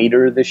released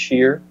later this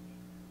year.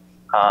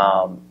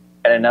 And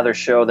another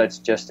show that's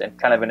just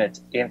kind of in its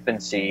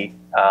infancy,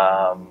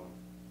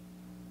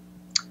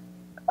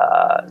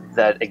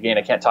 that, again,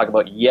 I can't talk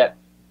about yet.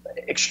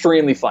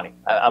 Extremely funny.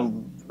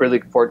 I'm really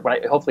looking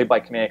forward. Hopefully by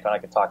Kamehacon I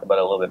can talk about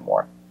it a little bit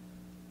more.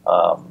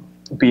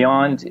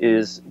 Beyond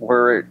is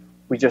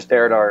we just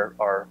aired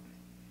our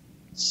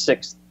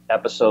 6th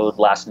episode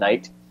last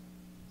night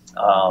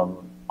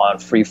on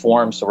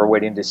Freeform, so we're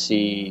waiting to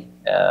see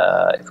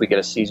if we get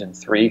a season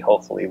 3.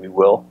 Hopefully we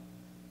will.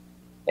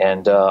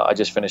 And I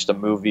just finished a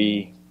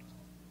movie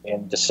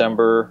in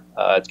December.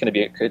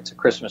 It's a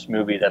Christmas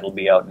movie that'll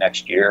be out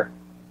next year.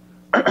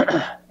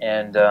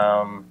 And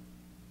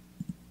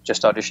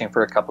just auditioning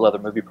for a couple other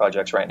movie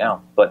projects right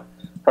now. But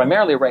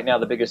primarily right now,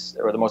 the biggest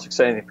or the most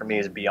exciting thing for me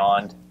is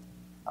Beyond,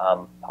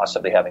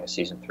 possibly having a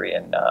season 3.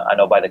 And I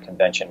know by the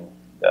convention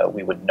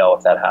we would know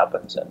if that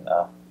happens, and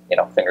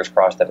fingers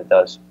crossed that it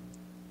does.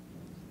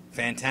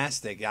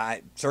 Fantastic.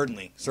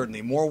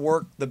 Certainly more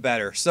work the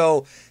better.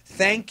 So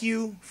thank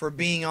you for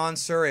being on,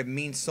 sir. It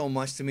means so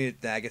much to me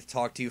that I get to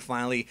talk to you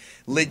finally.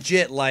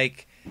 Legit,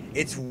 like,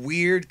 it's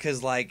weird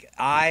because, like,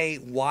 I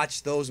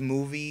watched those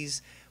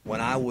movies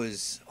when I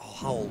was,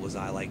 how old was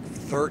I? Like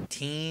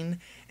 13,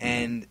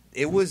 and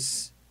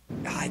it's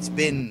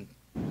been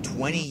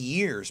 20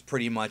 years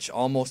pretty much,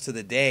 almost to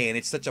the day, and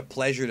it's such a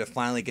pleasure to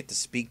finally get to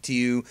speak to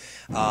you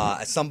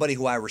as somebody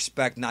who I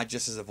respect, not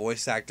just as a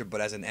voice actor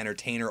but as an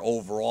entertainer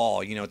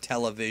overall.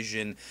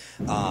 Television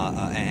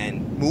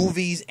and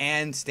movies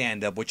and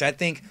stand-up, which I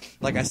think,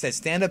 like I said,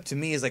 stand-up to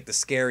me is like the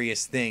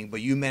scariest thing,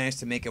 but you managed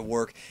to make it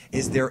work.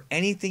 Is there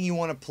anything you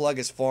want to plug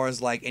as far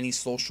as like any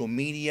social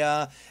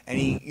media,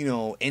 any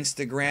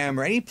Instagram,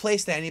 or any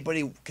place that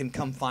anybody can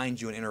come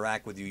find you and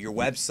interact with you, your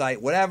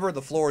website, whatever?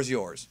 The floor is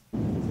yours.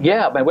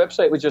 Yeah, my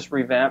website was just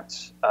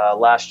revamped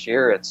last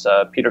year. It's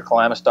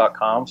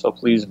PETERKELAMIS.com, so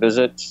please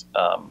visit.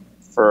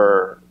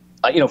 For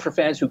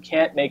fans who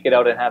can't make it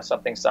out and have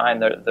something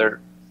signed, there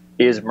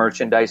is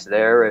merchandise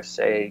there. If,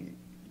 say,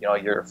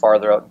 you're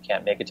farther out and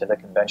can't make it to the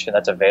convention,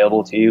 that's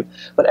available to you.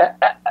 But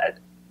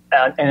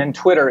and in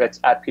Twitter,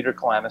 it's at Peter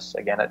Kelamis,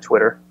 again, at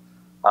Twitter.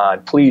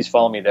 Please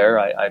follow me there.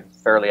 I'm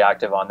fairly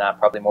active on that,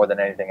 probably more than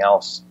anything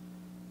else.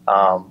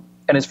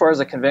 And as far as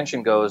the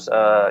convention goes,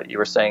 you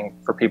were saying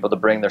for people to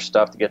bring their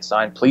stuff to get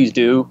signed. Please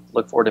do.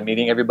 Look forward to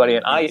meeting everybody.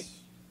 And I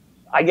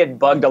get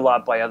bugged a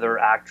lot by other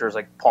actors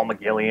like Paul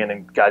McGillian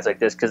and guys like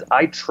this, because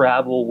I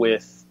travel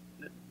with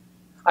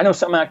 – I know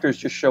some actors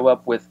just show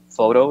up with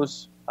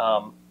photos.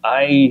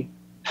 I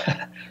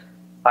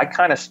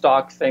kind of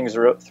stock things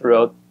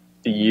throughout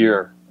the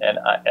year, and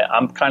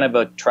I'm kind of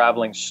a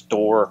traveling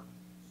store.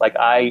 Like,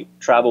 I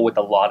travel with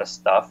a lot of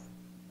stuff.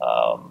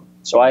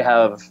 So I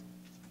have –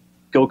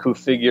 Goku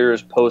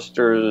figures,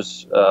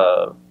 posters,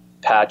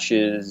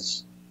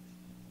 patches,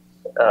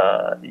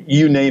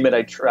 you name it.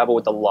 I travel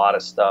with a lot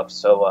of stuff.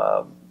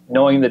 So,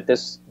 knowing that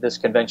this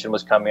convention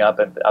was coming up,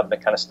 and I've been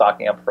kind of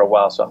stocking up for a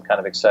while, so I'm kind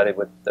of excited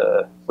with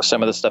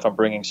some of the stuff I'm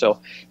bringing. So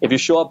if you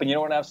show up and you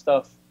don't have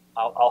stuff,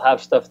 I'll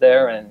have stuff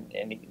there,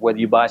 and whether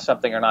you buy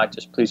something or not,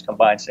 just please come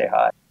by and say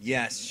hi.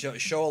 Yes,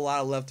 show a lot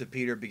of love to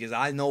Peter, because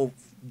I know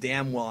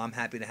damn well I'm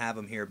happy to have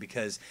him here,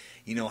 because,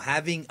 you know,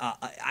 having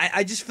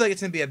I just feel like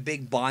it's going to be a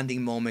big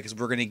bonding moment, because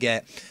we're going to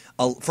get,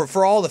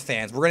 for all the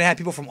fans, we're going to have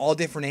people from all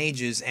different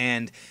ages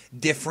and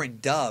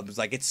different dubs.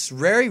 Like, it's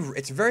very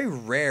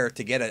rare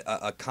to get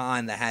a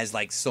con that has,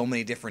 like, so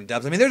many different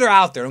dubs. I mean, they're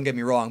out there, don't get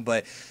me wrong,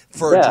 but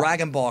for a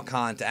Dragon Ball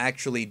con to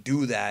actually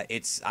do that,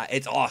 it's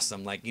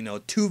awesome. Like, you know,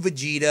 2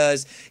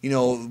 Vegetas, you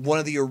know, one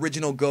of the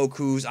original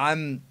Gokus.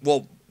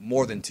 Well,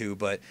 more than 2,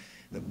 but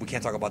we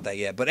can't talk about that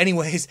yet. But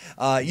anyways,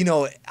 you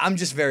know, I'm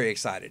just very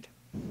excited.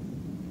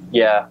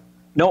 Yeah.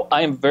 No,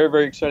 I am very,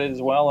 very excited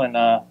as well. And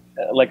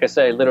like I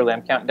say, literally,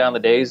 I'm counting down the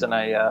days, and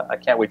I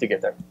can't wait to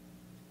get there.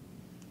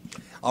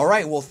 All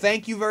right. Well,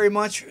 thank you very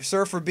much,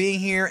 sir, for being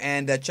here.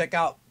 And check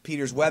out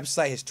Peter's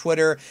website, his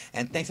Twitter.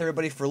 And thanks,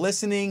 everybody, for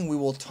listening. We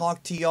will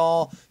talk to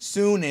y'all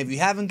soon. And if you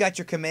haven't got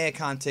your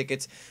KamehaCon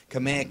tickets,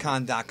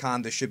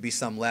 KamehaCon.com, there should be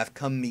some left.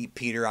 Come meet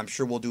Peter. I'm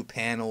sure we'll do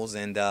panels,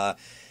 and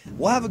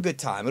we'll have a good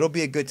time. It'll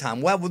be a good time.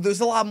 Well,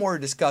 there's a lot more to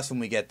discuss when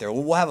we get there.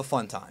 We'll have a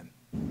fun time.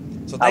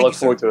 So I look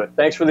forward to it.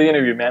 Thanks for the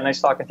interview, man.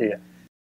 Nice talking to you.